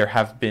 There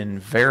have been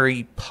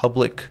very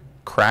public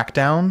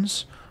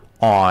crackdowns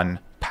on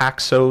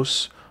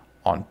Paxos,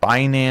 on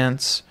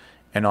Binance,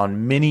 and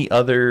on many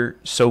other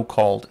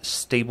so-called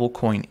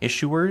stablecoin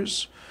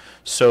issuers.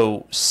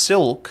 So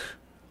Silk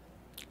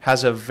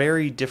has a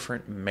very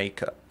different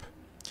makeup.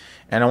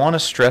 And I want to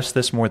stress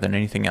this more than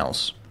anything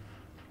else.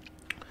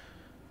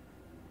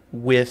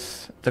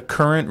 With the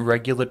current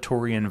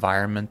regulatory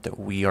environment that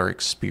we are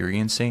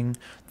experiencing,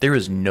 there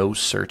is no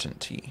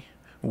certainty.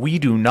 We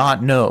do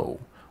not know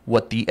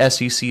what the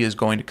SEC is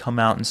going to come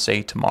out and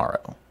say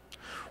tomorrow.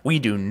 We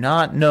do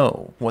not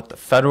know what the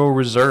Federal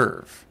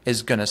Reserve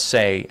is going to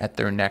say at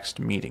their next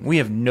meeting. We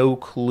have no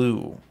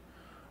clue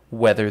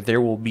whether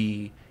there will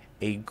be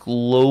a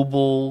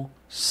global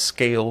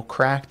scale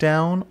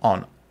crackdown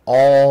on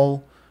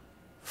all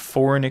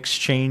foreign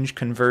exchange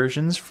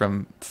conversions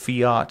from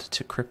fiat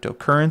to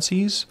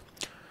cryptocurrencies.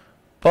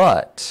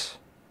 But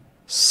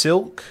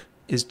Silk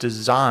is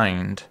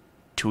designed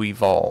to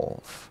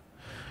evolve.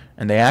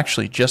 And they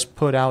actually just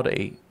put out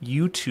a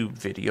YouTube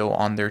video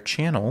on their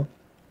channel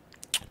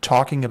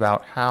talking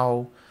about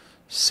how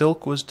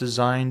Silk was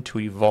designed to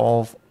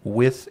evolve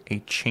with a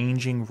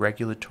changing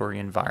regulatory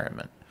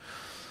environment.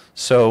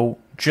 So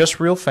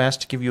just real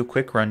fast to give you a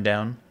quick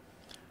rundown,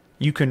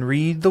 you can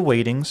read the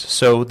weightings.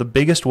 So the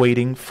biggest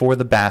weighting for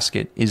the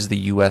basket is the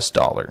US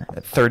dollar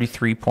at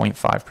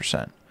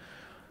 33.5%.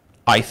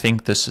 I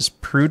think this is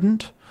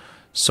prudent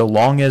so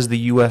long as the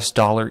US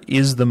dollar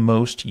is the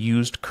most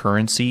used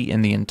currency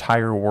in the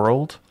entire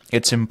world.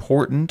 It's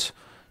important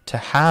to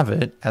have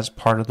it as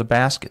part of the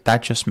basket.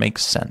 That just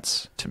makes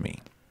sense to me.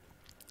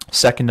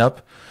 Second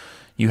up,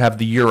 you have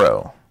the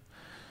euro.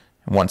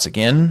 Once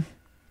again,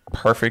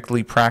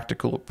 perfectly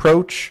practical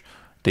approach.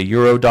 The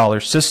euro-dollar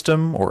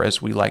system, or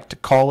as we like to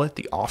call it,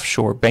 the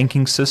offshore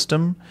banking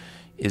system,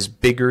 is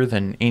bigger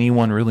than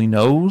anyone really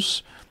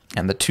knows,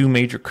 and the two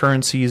major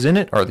currencies in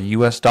it are the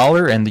US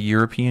dollar and the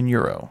European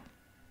euro.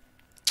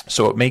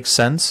 So it makes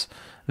sense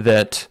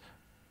that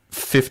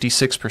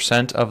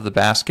 56% of the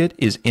basket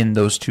is in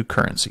those two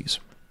currencies.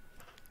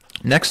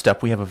 Next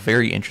up, we have a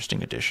very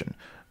interesting addition,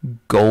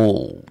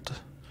 gold,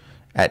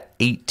 at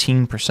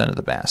 18% of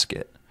the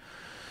basket.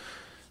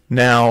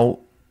 Now,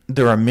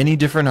 there are many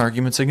different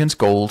arguments against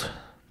gold.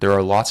 There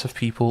are lots of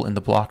people in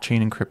the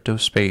blockchain and crypto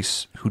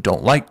space who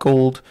don't like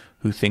gold,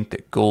 who think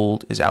that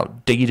gold is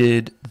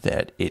outdated,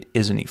 that it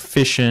isn't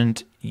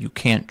efficient, you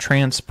can't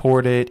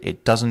transport it,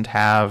 it doesn't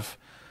have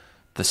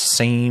the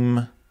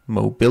same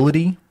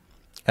mobility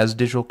as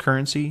digital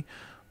currency.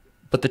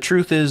 But the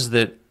truth is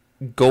that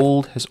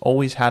gold has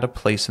always had a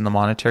place in the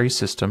monetary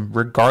system,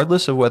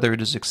 regardless of whether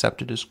it is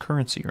accepted as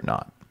currency or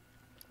not.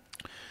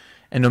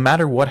 And no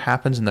matter what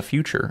happens in the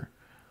future,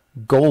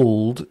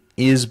 gold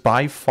is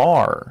by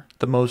far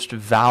the most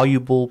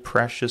valuable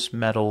precious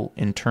metal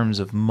in terms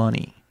of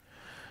money.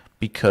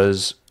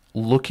 Because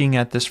looking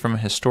at this from a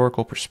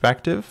historical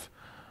perspective,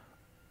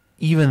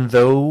 even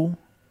though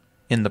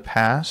in the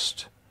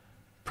past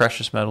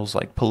precious metals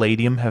like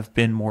palladium have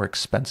been more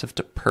expensive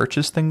to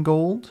purchase than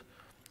gold,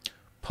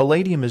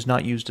 palladium is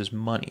not used as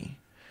money.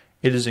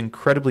 It is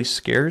incredibly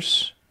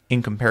scarce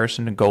in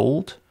comparison to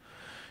gold.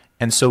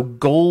 And so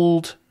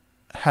gold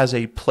has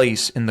a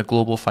place in the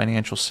global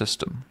financial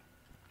system.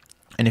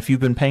 And if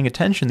you've been paying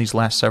attention these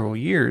last several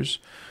years,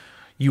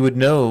 you would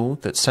know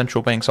that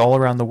central banks all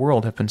around the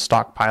world have been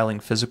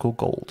stockpiling physical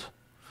gold.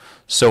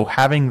 So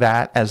having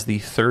that as the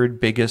third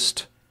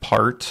biggest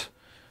part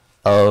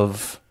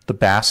of the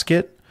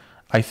basket,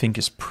 I think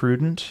is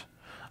prudent.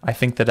 I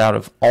think that out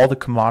of all the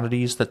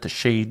commodities that the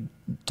Shade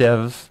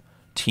dev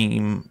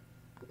team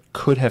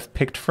could have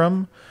picked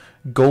from,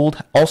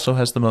 gold also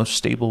has the most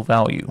stable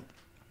value.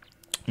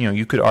 You know,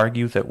 you could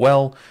argue that,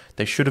 well,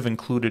 they should have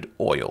included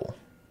oil.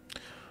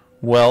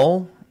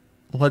 Well,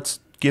 let's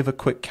give a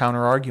quick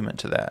counter argument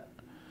to that.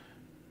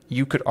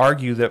 You could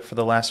argue that for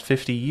the last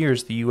 50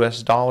 years, the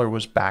US dollar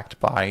was backed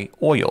by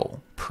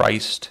oil,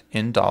 priced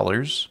in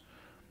dollars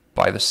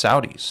by the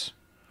Saudis.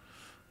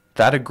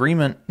 That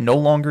agreement no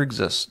longer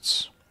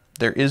exists.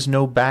 There is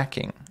no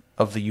backing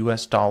of the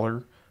US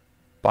dollar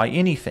by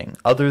anything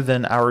other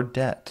than our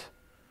debt.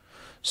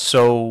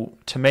 So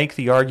to make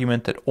the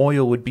argument that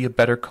oil would be a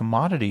better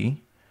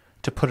commodity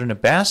to put in a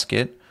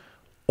basket,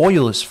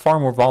 oil is far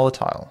more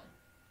volatile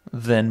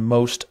than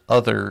most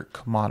other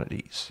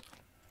commodities.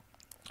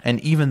 And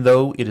even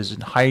though it is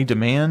in high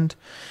demand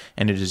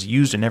and it is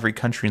used in every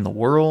country in the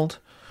world,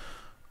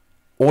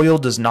 oil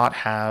does not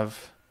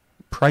have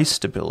price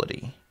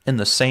stability in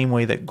the same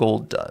way that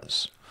gold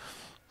does.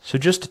 So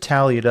just to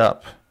tally it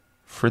up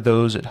for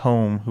those at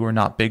home who are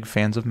not big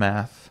fans of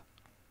math,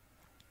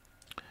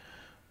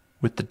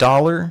 with the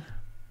dollar,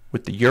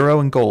 with the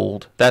euro and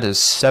gold, that is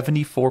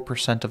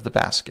 74% of the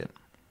basket.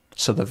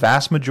 So the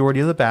vast majority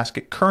of the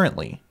basket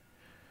currently,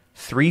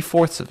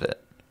 3/4 of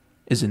it,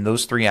 is in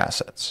those three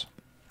assets.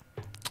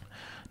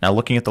 Now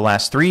looking at the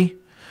last three,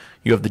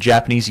 you have the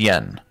Japanese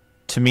yen.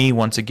 To me,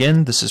 once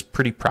again, this is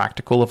pretty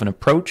practical of an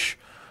approach.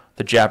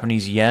 The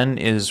Japanese yen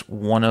is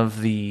one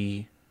of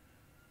the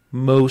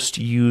most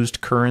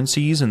used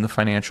currencies in the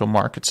financial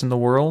markets in the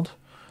world.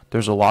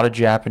 There's a lot of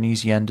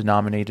Japanese yen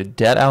denominated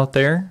debt out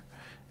there,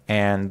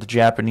 and the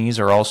Japanese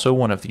are also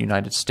one of the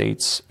United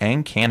States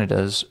and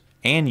Canada's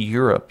and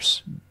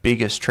Europe's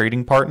biggest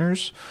trading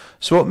partners.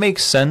 So it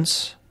makes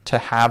sense to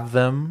have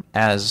them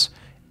as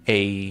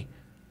a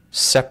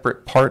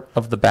separate part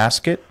of the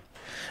basket,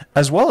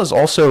 as well as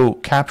also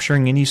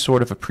capturing any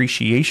sort of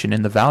appreciation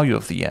in the value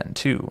of the yen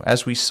too.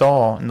 As we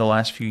saw in the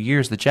last few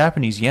years, the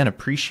Japanese yen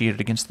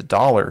appreciated against the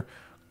dollar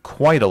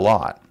quite a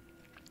lot.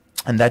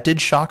 And that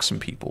did shock some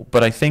people,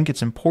 but I think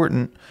it's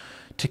important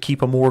to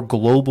keep a more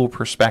global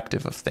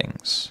perspective of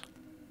things.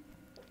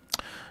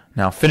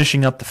 Now,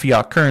 finishing up the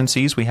fiat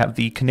currencies, we have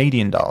the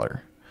Canadian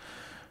dollar.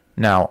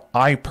 Now,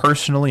 I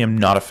personally am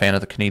not a fan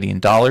of the Canadian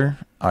dollar.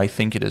 I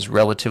think it is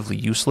relatively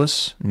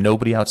useless.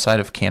 Nobody outside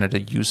of Canada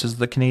uses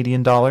the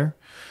Canadian dollar.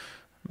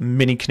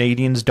 Many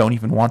Canadians don't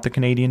even want the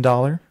Canadian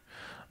dollar.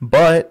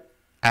 But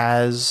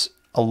as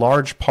a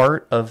large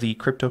part of the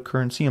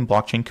cryptocurrency and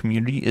blockchain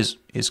community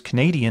is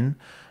Canadian,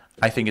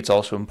 I think it's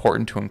also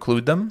important to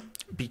include them,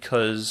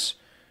 because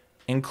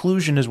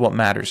inclusion is what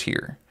matters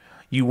here.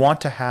 You want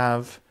to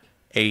have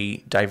a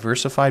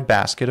diversified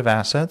basket of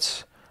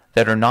assets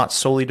that are not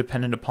solely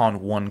dependent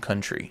upon one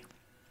country.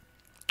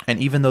 And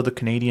even though the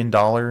Canadian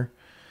dollar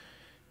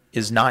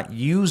is not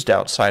used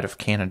outside of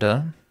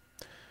Canada,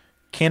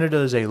 Canada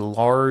is a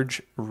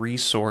large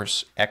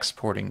resource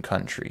exporting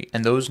country,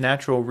 and those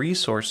natural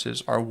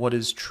resources are what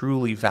is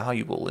truly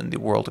valuable in the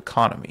world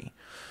economy.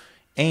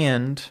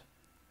 And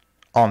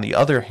on the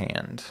other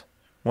hand,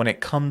 when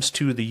it comes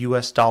to the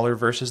US dollar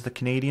versus the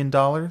Canadian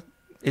dollar,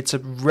 it's a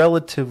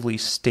relatively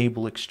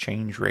stable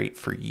exchange rate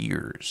for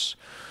years.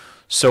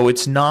 So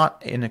it's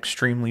not an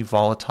extremely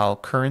volatile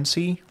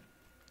currency,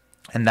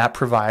 and that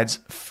provides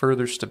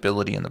further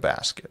stability in the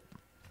basket.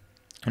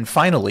 And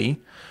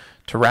finally,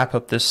 to wrap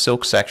up this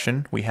silk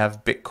section, we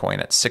have Bitcoin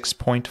at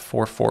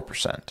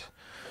 6.44%.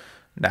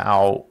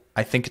 Now,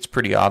 I think it's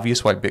pretty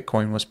obvious why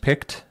Bitcoin was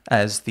picked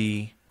as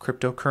the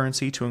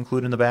cryptocurrency to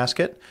include in the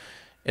basket.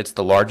 It's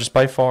the largest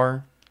by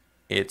far.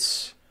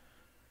 It's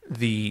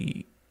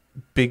the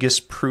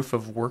biggest proof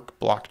of work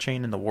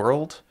blockchain in the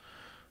world.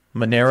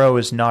 Monero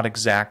is not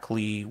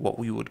exactly what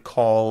we would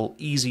call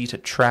easy to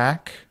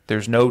track.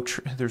 There's no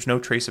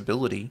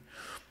traceability.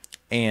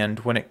 And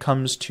when it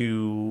comes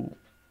to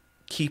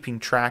keeping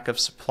track of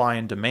supply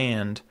and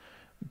demand,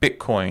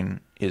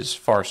 Bitcoin is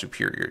far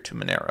superior to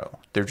Monero.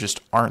 There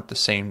just aren't the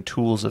same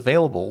tools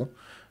available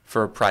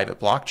for a private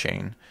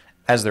blockchain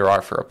as there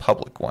are for a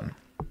public one.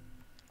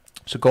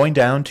 So going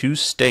down to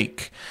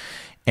stake,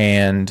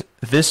 and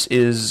this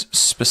is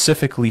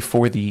specifically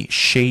for the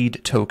Shade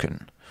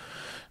token.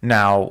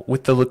 Now,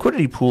 with the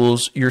liquidity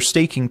pools, you're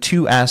staking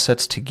two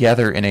assets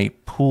together in a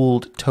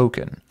pooled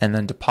token and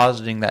then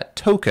depositing that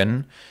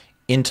token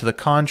into the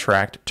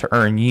contract to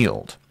earn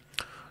yield.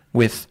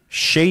 With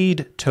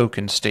Shade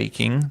token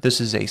staking,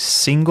 this is a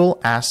single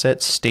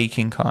asset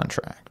staking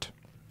contract.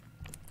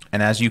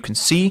 And as you can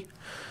see,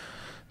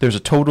 there's a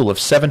total of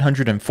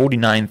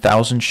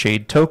 749,000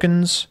 Shade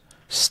tokens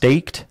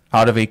staked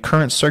out of a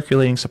current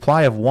circulating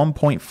supply of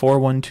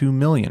 1.412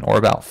 million, or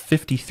about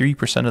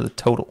 53% of the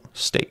total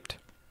staked.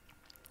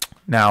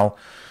 Now,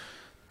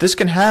 this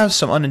can have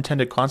some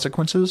unintended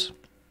consequences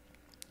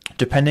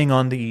depending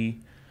on the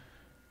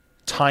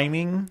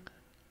timing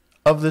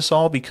of this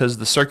all, because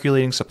the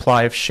circulating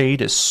supply of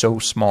Shade is so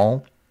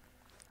small.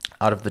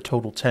 Out of the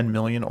total 10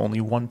 million, only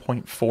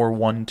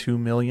 1.412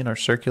 million are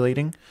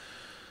circulating.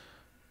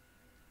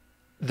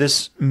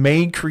 This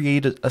may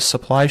create a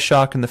supply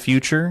shock in the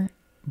future,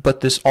 but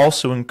this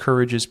also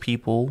encourages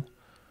people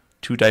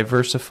to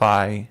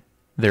diversify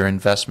their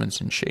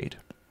investments in Shade.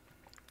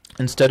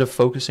 Instead of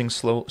focusing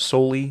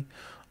solely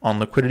on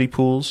liquidity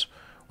pools,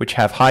 which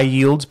have high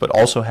yields but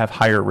also have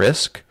higher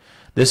risk,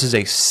 this is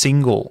a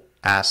single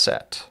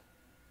asset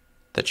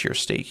that you're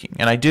staking.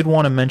 And I did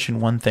want to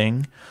mention one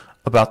thing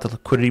about the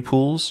liquidity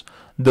pools.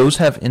 Those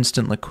have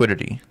instant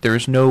liquidity. There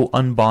is no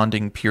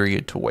unbonding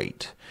period to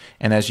wait.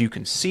 And as you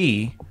can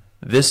see,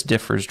 This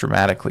differs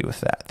dramatically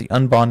with that. The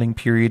unbonding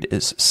period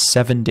is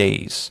 7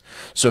 days.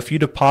 So if you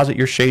deposit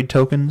your Shade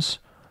tokens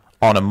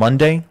on a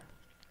Monday,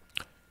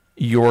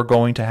 you're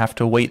going to have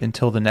to wait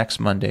until the next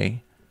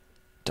Monday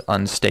to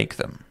unstake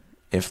them,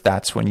 if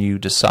that's when you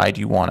decide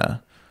you want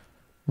to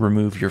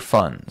remove your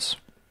funds.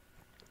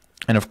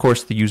 And of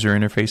course, the user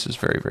interface is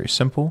very, very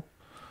simple.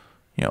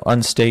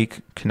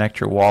 Unstake, connect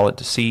your wallet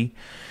to see.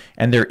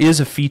 And there is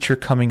a feature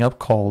coming up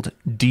called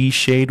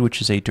D-Shade, which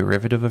is a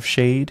derivative of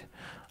Shade.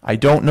 I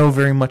don't know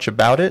very much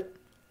about it.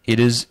 It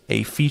is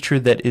a feature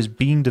that is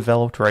being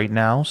developed right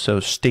now, so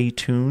stay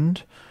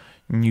tuned.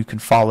 And you can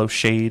follow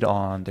Shade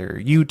on their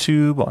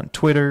YouTube, on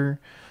Twitter,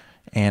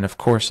 and of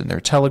course in their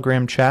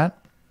Telegram chat.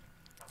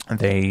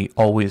 They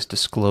always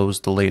disclose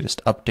the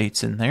latest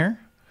updates in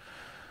there.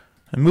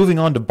 And moving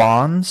on to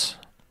bonds.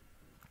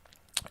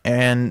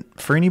 And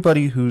for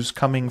anybody who's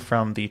coming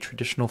from the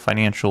traditional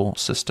financial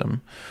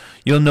system,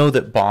 you'll know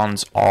that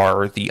bonds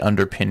are the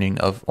underpinning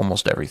of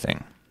almost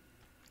everything.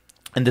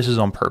 And this is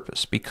on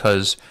purpose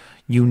because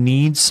you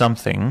need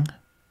something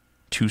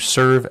to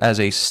serve as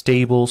a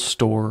stable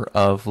store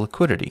of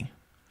liquidity.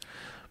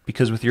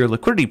 Because with your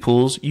liquidity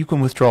pools, you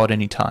can withdraw at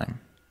any time.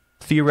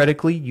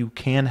 Theoretically, you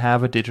can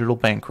have a digital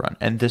bank run,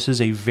 and this is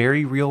a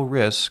very real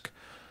risk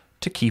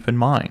to keep in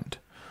mind.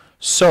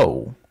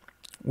 So,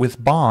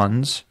 with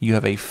bonds, you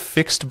have a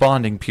fixed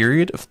bonding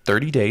period of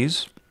 30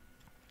 days.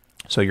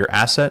 So your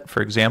asset,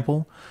 for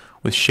example,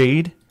 with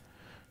Shade,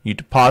 you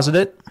deposit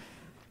it,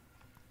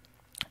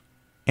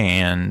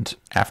 and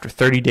after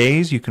 30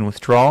 days, you can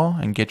withdraw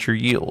and get your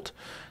yield.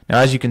 Now,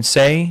 as you can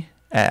see,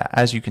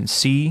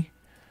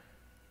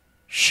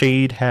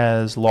 Shade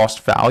has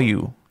lost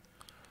value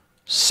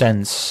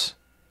since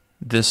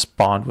this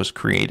bond was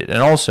created.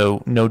 And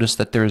also, notice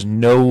that there is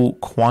no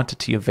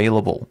quantity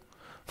available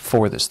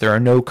for this. There are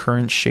no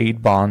current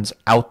Shade bonds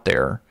out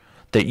there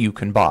that you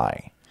can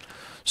buy.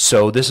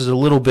 So this is a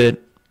little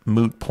bit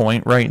moot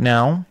point right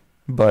now,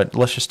 but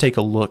let's just take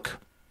a look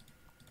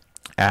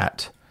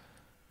at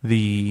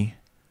the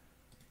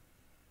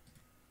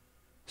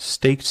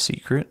staked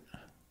secret.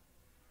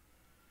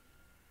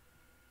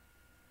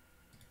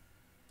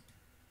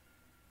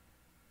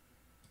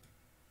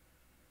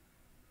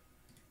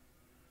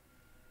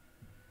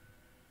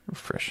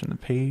 Refreshing the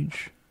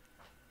page.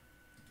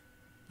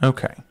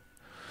 Okay.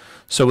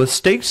 So with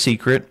staked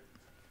secret,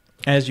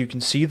 as you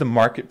can see, the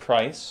market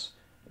price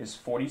is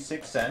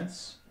 46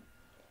 cents.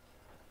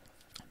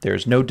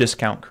 There's no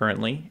discount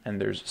currently,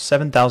 and there's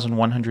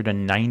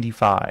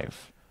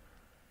 7,195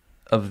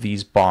 of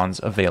these bonds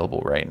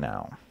available right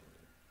now.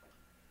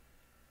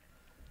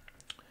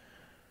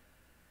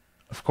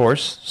 Of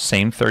course,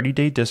 same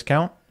 30-day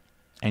discount,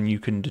 and you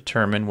can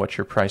determine what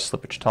your price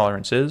slippage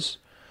tolerance is.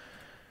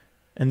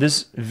 And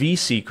this V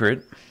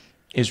secret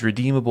is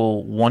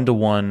redeemable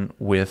one-to-one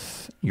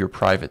with your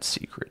private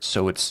secret.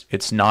 So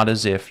it's not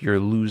as if you're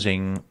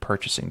losing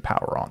purchasing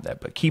power on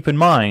that. But keep in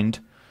mind,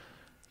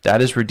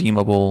 that is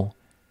redeemable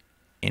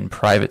in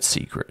private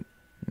secret,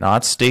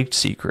 not staked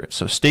secret.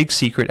 So staked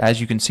secret, as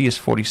you can see, is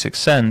 46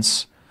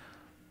 cents,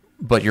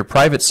 but your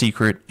private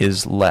secret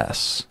is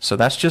less. So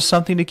that's just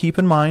something to keep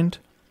in mind.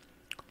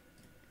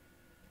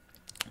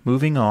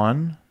 Moving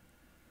on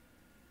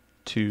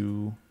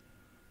to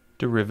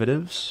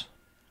derivatives.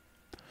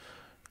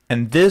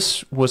 And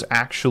this was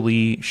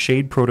actually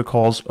Shade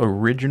Protocol's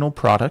original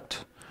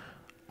product.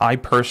 I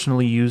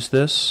personally used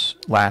this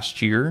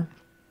last year.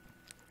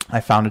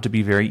 I found it to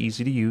be very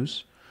easy to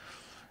use.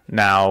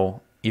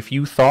 Now, if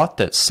you thought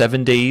that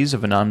 7 days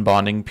of an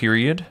unbonding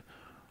period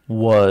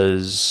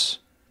was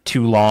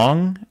too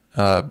long,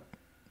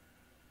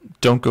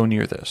 don't go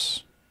near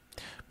this.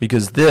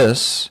 Because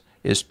this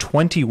is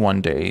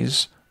 21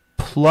 days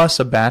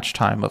plus a batch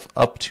time of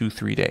up to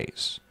 3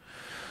 days.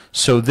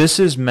 So this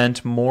is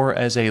meant more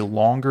as a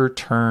longer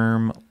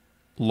term,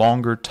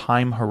 longer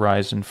time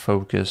horizon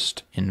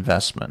focused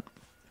investment.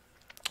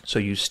 So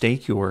you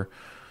stake your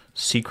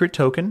secret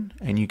token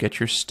and you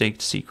get your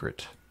staked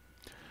secret.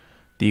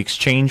 The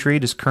exchange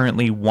rate is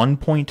currently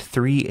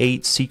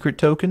 1.38 secret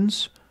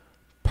tokens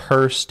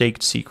per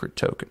staked secret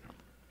token.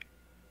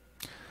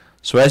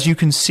 So as you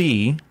can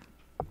see,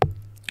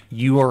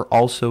 you are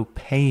also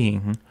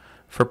paying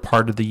for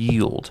part of the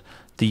yield.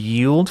 The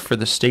yield for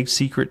the staked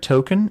secret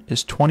token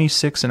is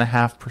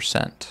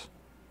 26.5%.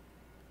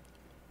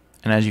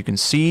 And as you can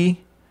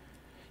see,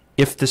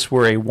 if this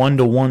were a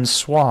one-to-one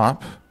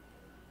swap,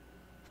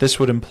 this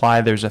would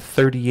imply there's a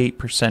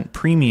 38%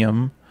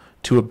 premium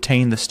to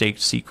obtain the staked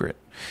secret.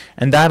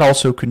 And that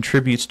also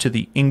contributes to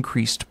the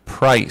increased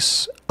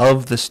price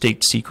of the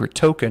staked secret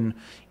token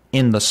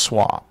in the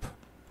swap.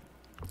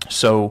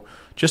 So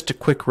just a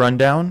quick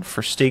rundown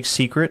for staked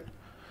secret.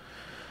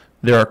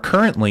 There are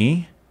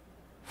currently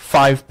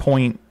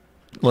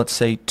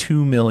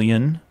 5.2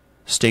 million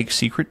staked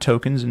secret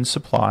tokens in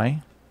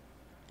supply.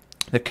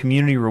 The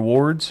community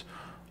rewards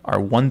are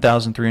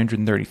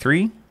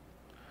 1,333.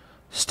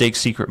 Staked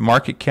secret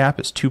market cap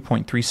is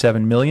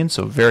 2.37 million,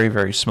 so very,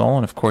 very small,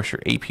 and of course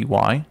your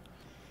APY.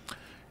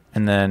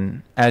 And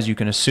then, as you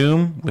can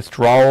assume,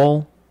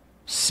 withdrawal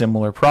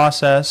Similar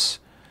process,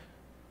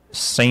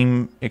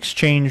 same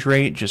exchange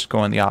rate, just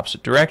go in the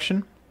opposite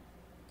direction.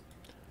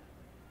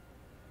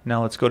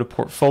 Now let's go to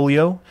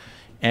portfolio.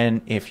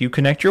 And if you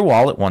connect your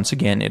wallet, once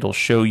again, it'll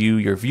show you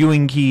your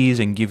viewing keys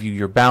and give you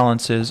your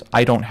balances.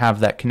 I don't have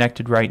that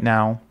connected right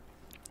now,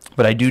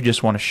 but I do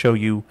just want to show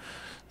you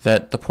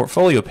that the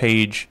portfolio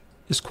page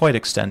is quite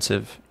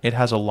extensive. It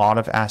has a lot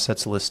of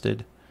assets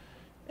listed,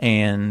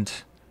 and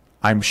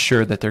I'm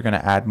sure that they're going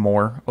to add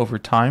more over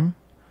time.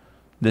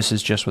 This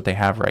is just what they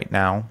have right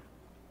now.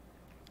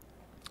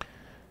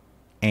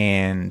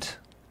 And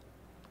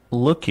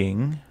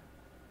looking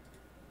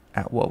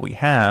at what we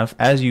have,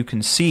 as you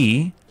can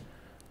see,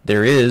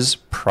 there is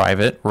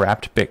private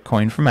wrapped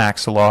Bitcoin from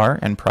Axelar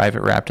and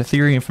private wrapped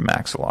Ethereum from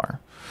Axelar.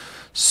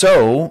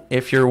 So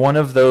if you're one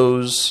of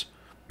those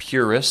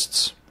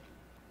purists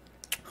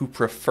who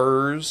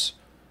prefers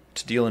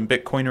to deal in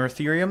Bitcoin or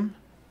Ethereum,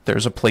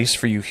 there's a place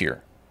for you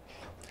here.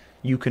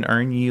 You can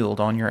earn yield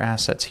on your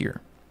assets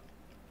here.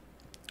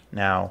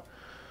 Now,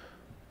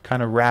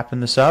 kind of wrapping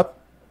this up,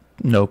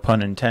 no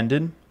pun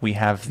intended, we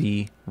have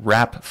the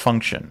wrap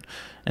function.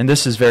 And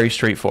this is very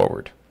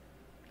straightforward.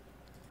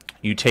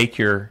 You take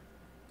your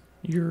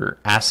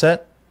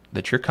asset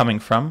that you're coming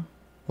from,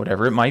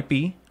 whatever it might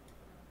be,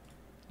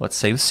 let's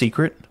say the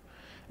secret,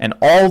 and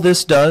all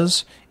this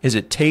does is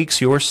it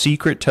takes your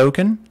secret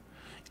token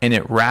and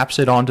it wraps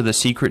it onto the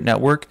secret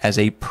network as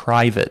a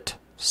private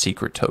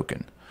secret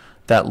token.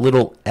 That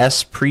little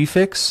S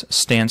prefix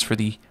stands for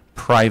the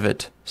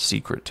private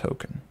secret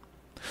token.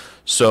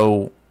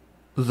 So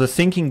the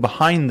thinking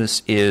behind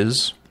this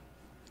is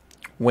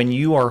when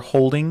you are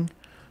holding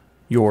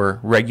your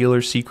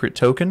regular secret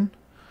token,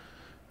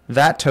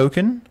 that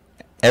token,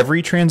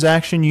 every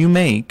transaction you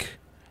make,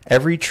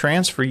 every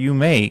transfer you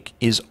make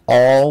is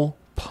all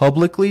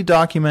publicly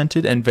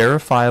documented and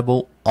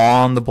verifiable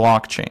on the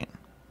blockchain.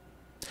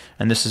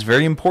 And this is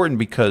very important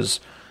because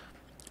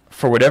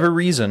for whatever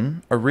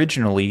reason,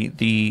 originally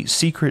the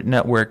secret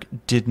network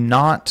did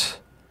not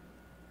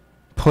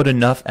put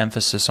enough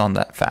emphasis on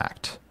that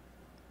fact.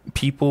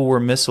 People were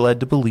misled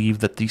to believe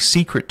that the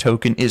secret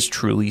token is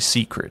truly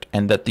secret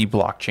and that the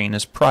blockchain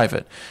is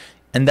private.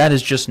 And that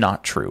is just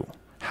not true.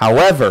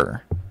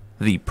 However,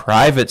 the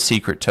private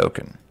secret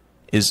token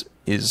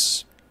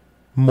is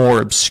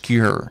more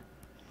obscure.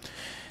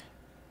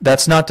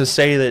 That's not to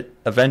say that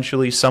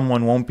eventually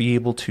someone won't be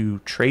able to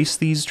trace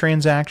these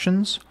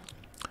transactions,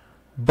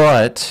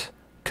 but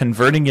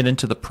converting it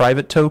into the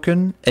private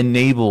token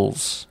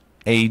enables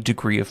a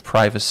degree of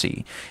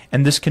privacy.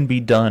 And this can be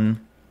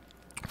done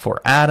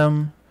for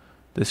Atom,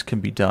 this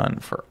can be done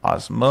for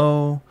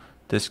Osmo,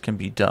 this can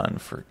be done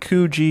for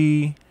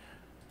Kuji,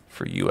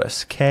 for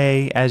USK.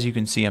 As you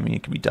can see, I mean,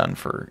 it can be done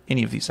for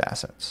any of these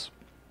assets.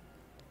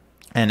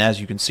 And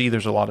as you can see,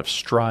 there's a lot of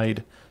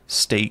Stride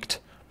staked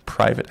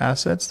private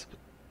assets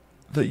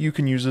that you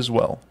can use as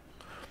well.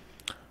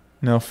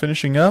 Now,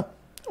 finishing up,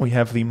 we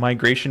have the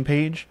migration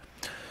page.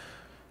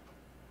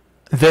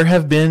 There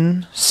have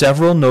been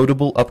several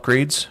notable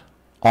upgrades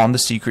on the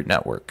secret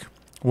network.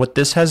 What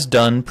this has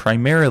done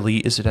primarily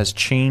is it has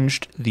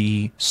changed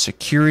the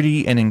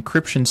security and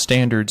encryption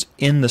standards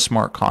in the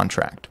smart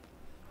contract.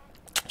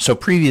 So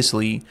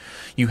previously,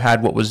 you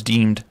had what was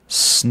deemed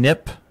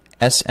SNIP,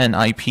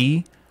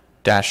 SNIP-20,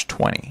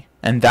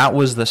 and that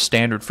was the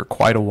standard for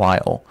quite a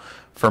while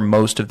for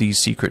most of these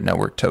secret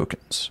network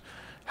tokens.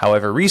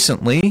 However,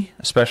 recently,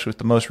 especially with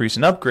the most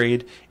recent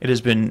upgrade, it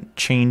has been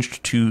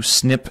changed to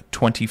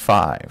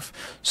SNIP-25.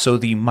 So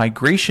the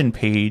migration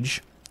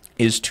page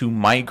is to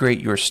migrate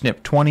your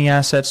SNIP-20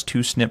 assets to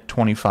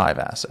SNIP-25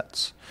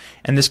 assets.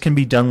 And this can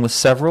be done with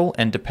several,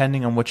 and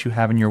depending on what you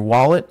have in your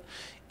wallet,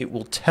 it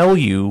will tell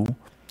you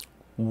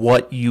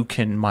what you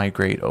can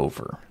migrate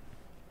over.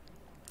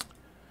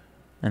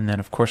 And then,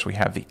 of course, we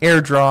have the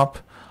airdrop.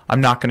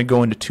 I'm not going to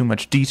go into too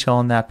much detail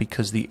on that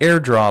because the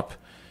airdrop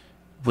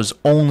was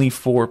only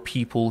for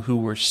people who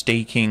were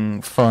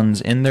staking funds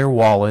in their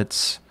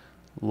wallets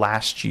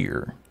last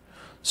year.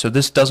 So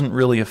this doesn't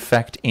really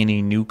affect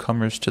any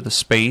newcomers to the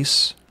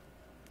space.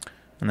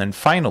 And then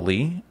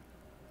finally,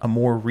 a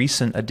more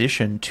recent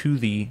addition to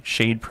the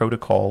Shade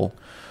Protocol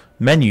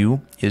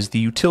menu is the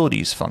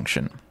utilities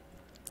function.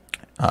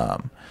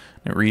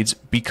 It reads,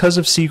 because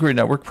of secret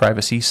network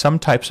privacy, some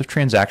types of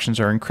transactions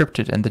are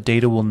encrypted and the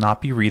data will not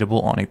be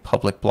readable on a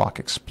public block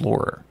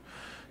explorer.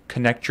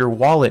 Connect your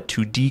wallet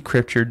to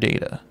decrypt your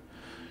data.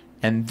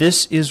 And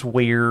this is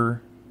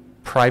where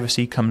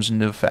privacy comes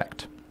into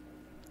effect.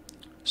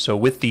 So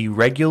with the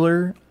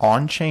regular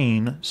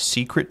on-chain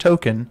secret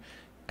token,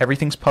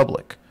 everything's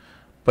public.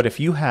 But if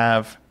you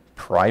have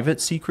private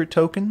secret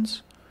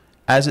tokens,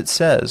 as it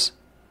says,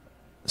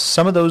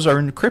 some of those are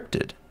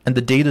encrypted and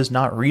the data is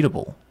not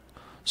readable.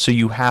 So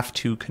you have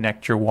to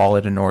connect your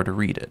wallet in order to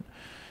read it.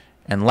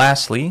 And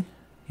lastly,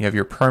 you have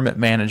your permit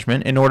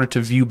management. In order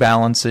to view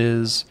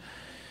balances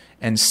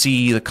and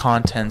see the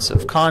contents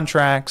of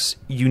contracts,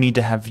 you need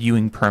to have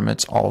viewing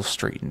permits all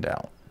straightened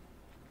out.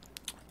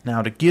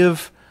 Now, to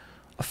give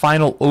a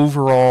final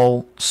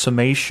overall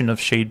summation of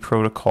Shade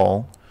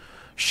Protocol,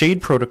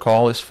 Shade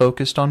Protocol is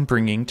focused on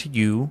bringing to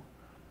you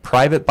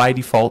private by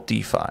default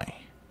DeFi.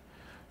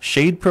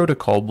 Shade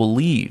Protocol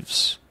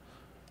believes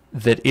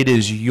that it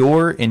is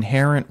your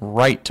inherent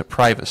right to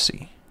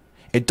privacy.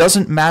 It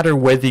doesn't matter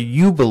whether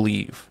you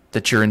believe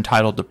that you're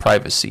entitled to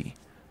privacy.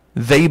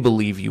 They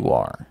believe you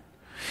are.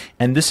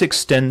 And this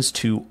extends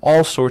to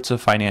all sorts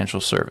of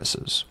financial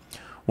services.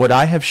 What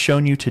I have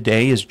shown you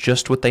today is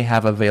just what they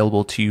have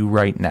available to you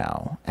right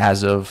now,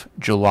 as of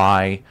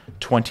July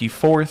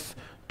 24th,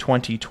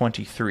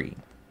 2023.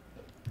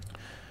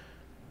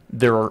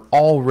 There are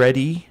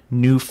already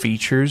new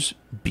features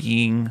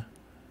being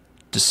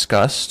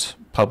discussed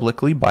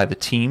publicly by the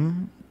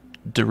team,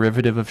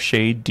 derivative of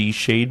Shade,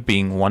 D-Shade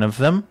being one of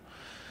them,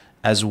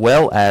 as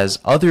well as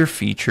other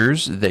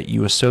features that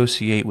you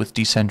associate with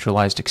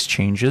decentralized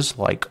exchanges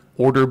like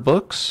order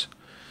books.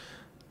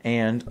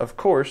 And of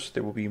course,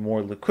 there will be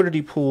more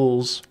liquidity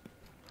pools,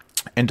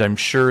 and I'm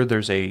sure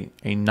there's a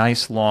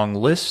nice long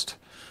list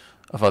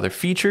of other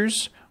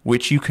features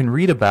which you can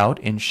read about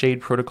in Shade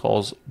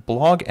Protocol's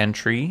blog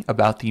entry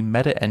about the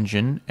meta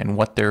engine and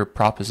what their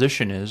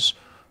proposition is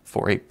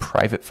for a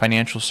private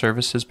financial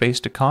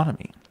services-based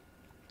economy.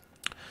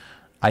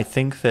 I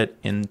think that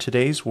in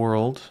today's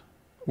world,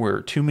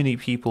 where too many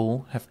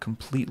people have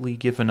completely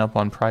given up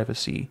on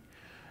privacy,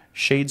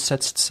 Shade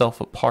sets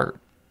itself apart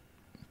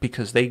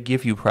because they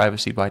give you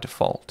privacy by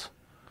default.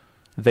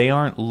 They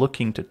aren't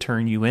looking to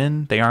turn you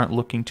in, they aren't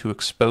looking to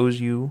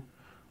expose you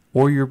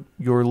or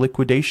your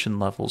liquidation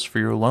levels for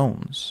your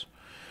loans.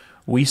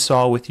 We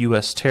saw with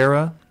US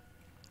Terra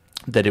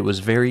that it was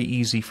very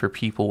easy for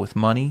people with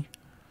money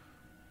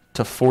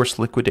to force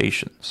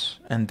liquidations,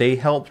 and they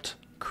helped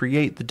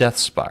create the death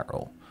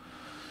spiral.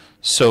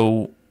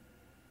 So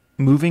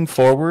moving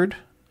forward,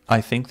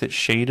 I think that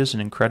Shade is an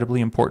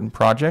incredibly important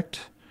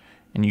project,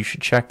 and you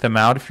should check them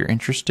out if you're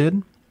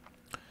interested.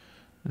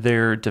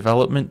 Their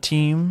development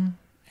team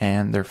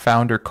and their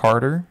founder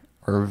Carter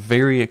are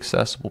very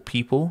accessible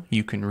people.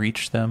 You can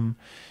reach them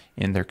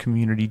in their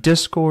community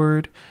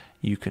Discord.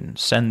 You can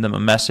send them a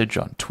message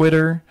on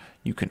Twitter.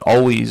 You can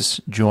always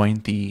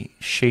join the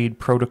Shade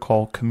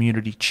Protocol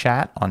community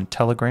chat on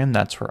Telegram.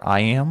 That's where I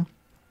am.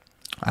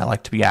 I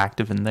like to be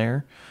active in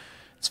there.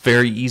 It's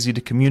very easy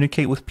to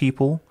communicate with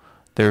people.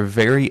 They're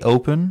very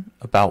open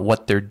about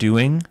what they're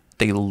doing.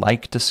 They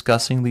like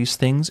discussing these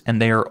things,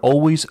 and they are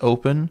always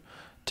open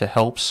to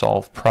help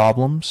solve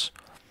problems.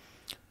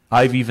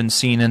 I've even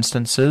seen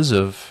instances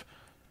of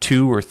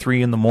 2 or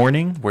 3 in the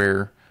morning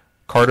where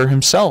Carter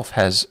himself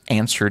has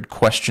answered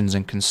questions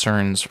and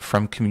concerns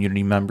from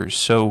community members.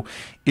 So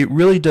it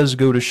really does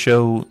go to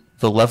show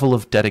the level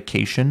of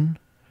dedication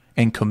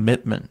and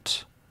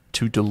commitment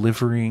to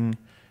delivering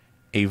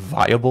a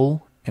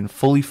viable and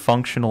fully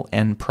functional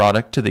end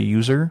product to the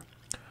user,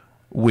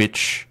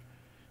 which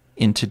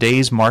in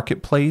today's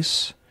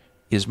marketplace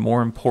is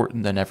more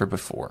important than ever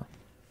before.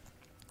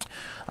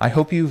 I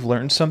hope you've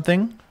learned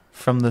something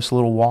from this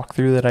little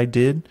walkthrough that I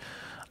did.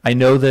 I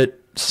know that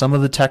some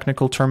of the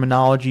technical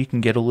terminology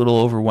can get a little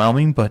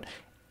overwhelming, but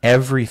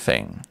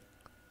everything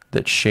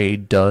that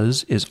Shade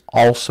does is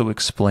also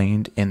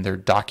explained in their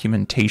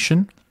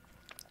documentation,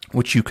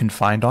 which you can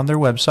find on their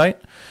website.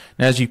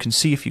 And as you can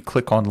see, if you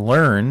click on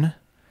Learn,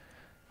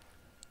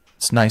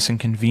 it's nice and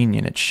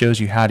convenient. It shows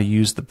you how to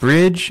use the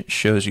bridge, it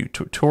shows you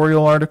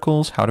tutorial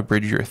articles, how to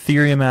bridge your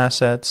Ethereum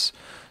assets,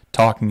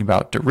 talking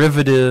about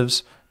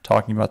derivatives,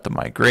 talking about the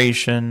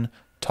migration,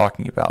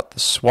 talking about the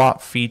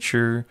swap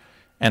feature,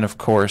 and of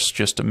course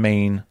just a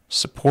main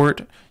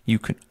support. You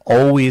can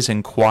always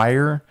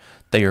inquire.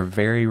 They are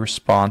very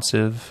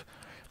responsive,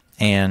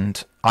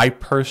 and I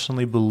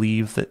personally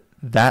believe that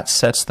that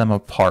sets them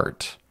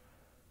apart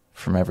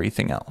from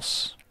everything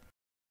else.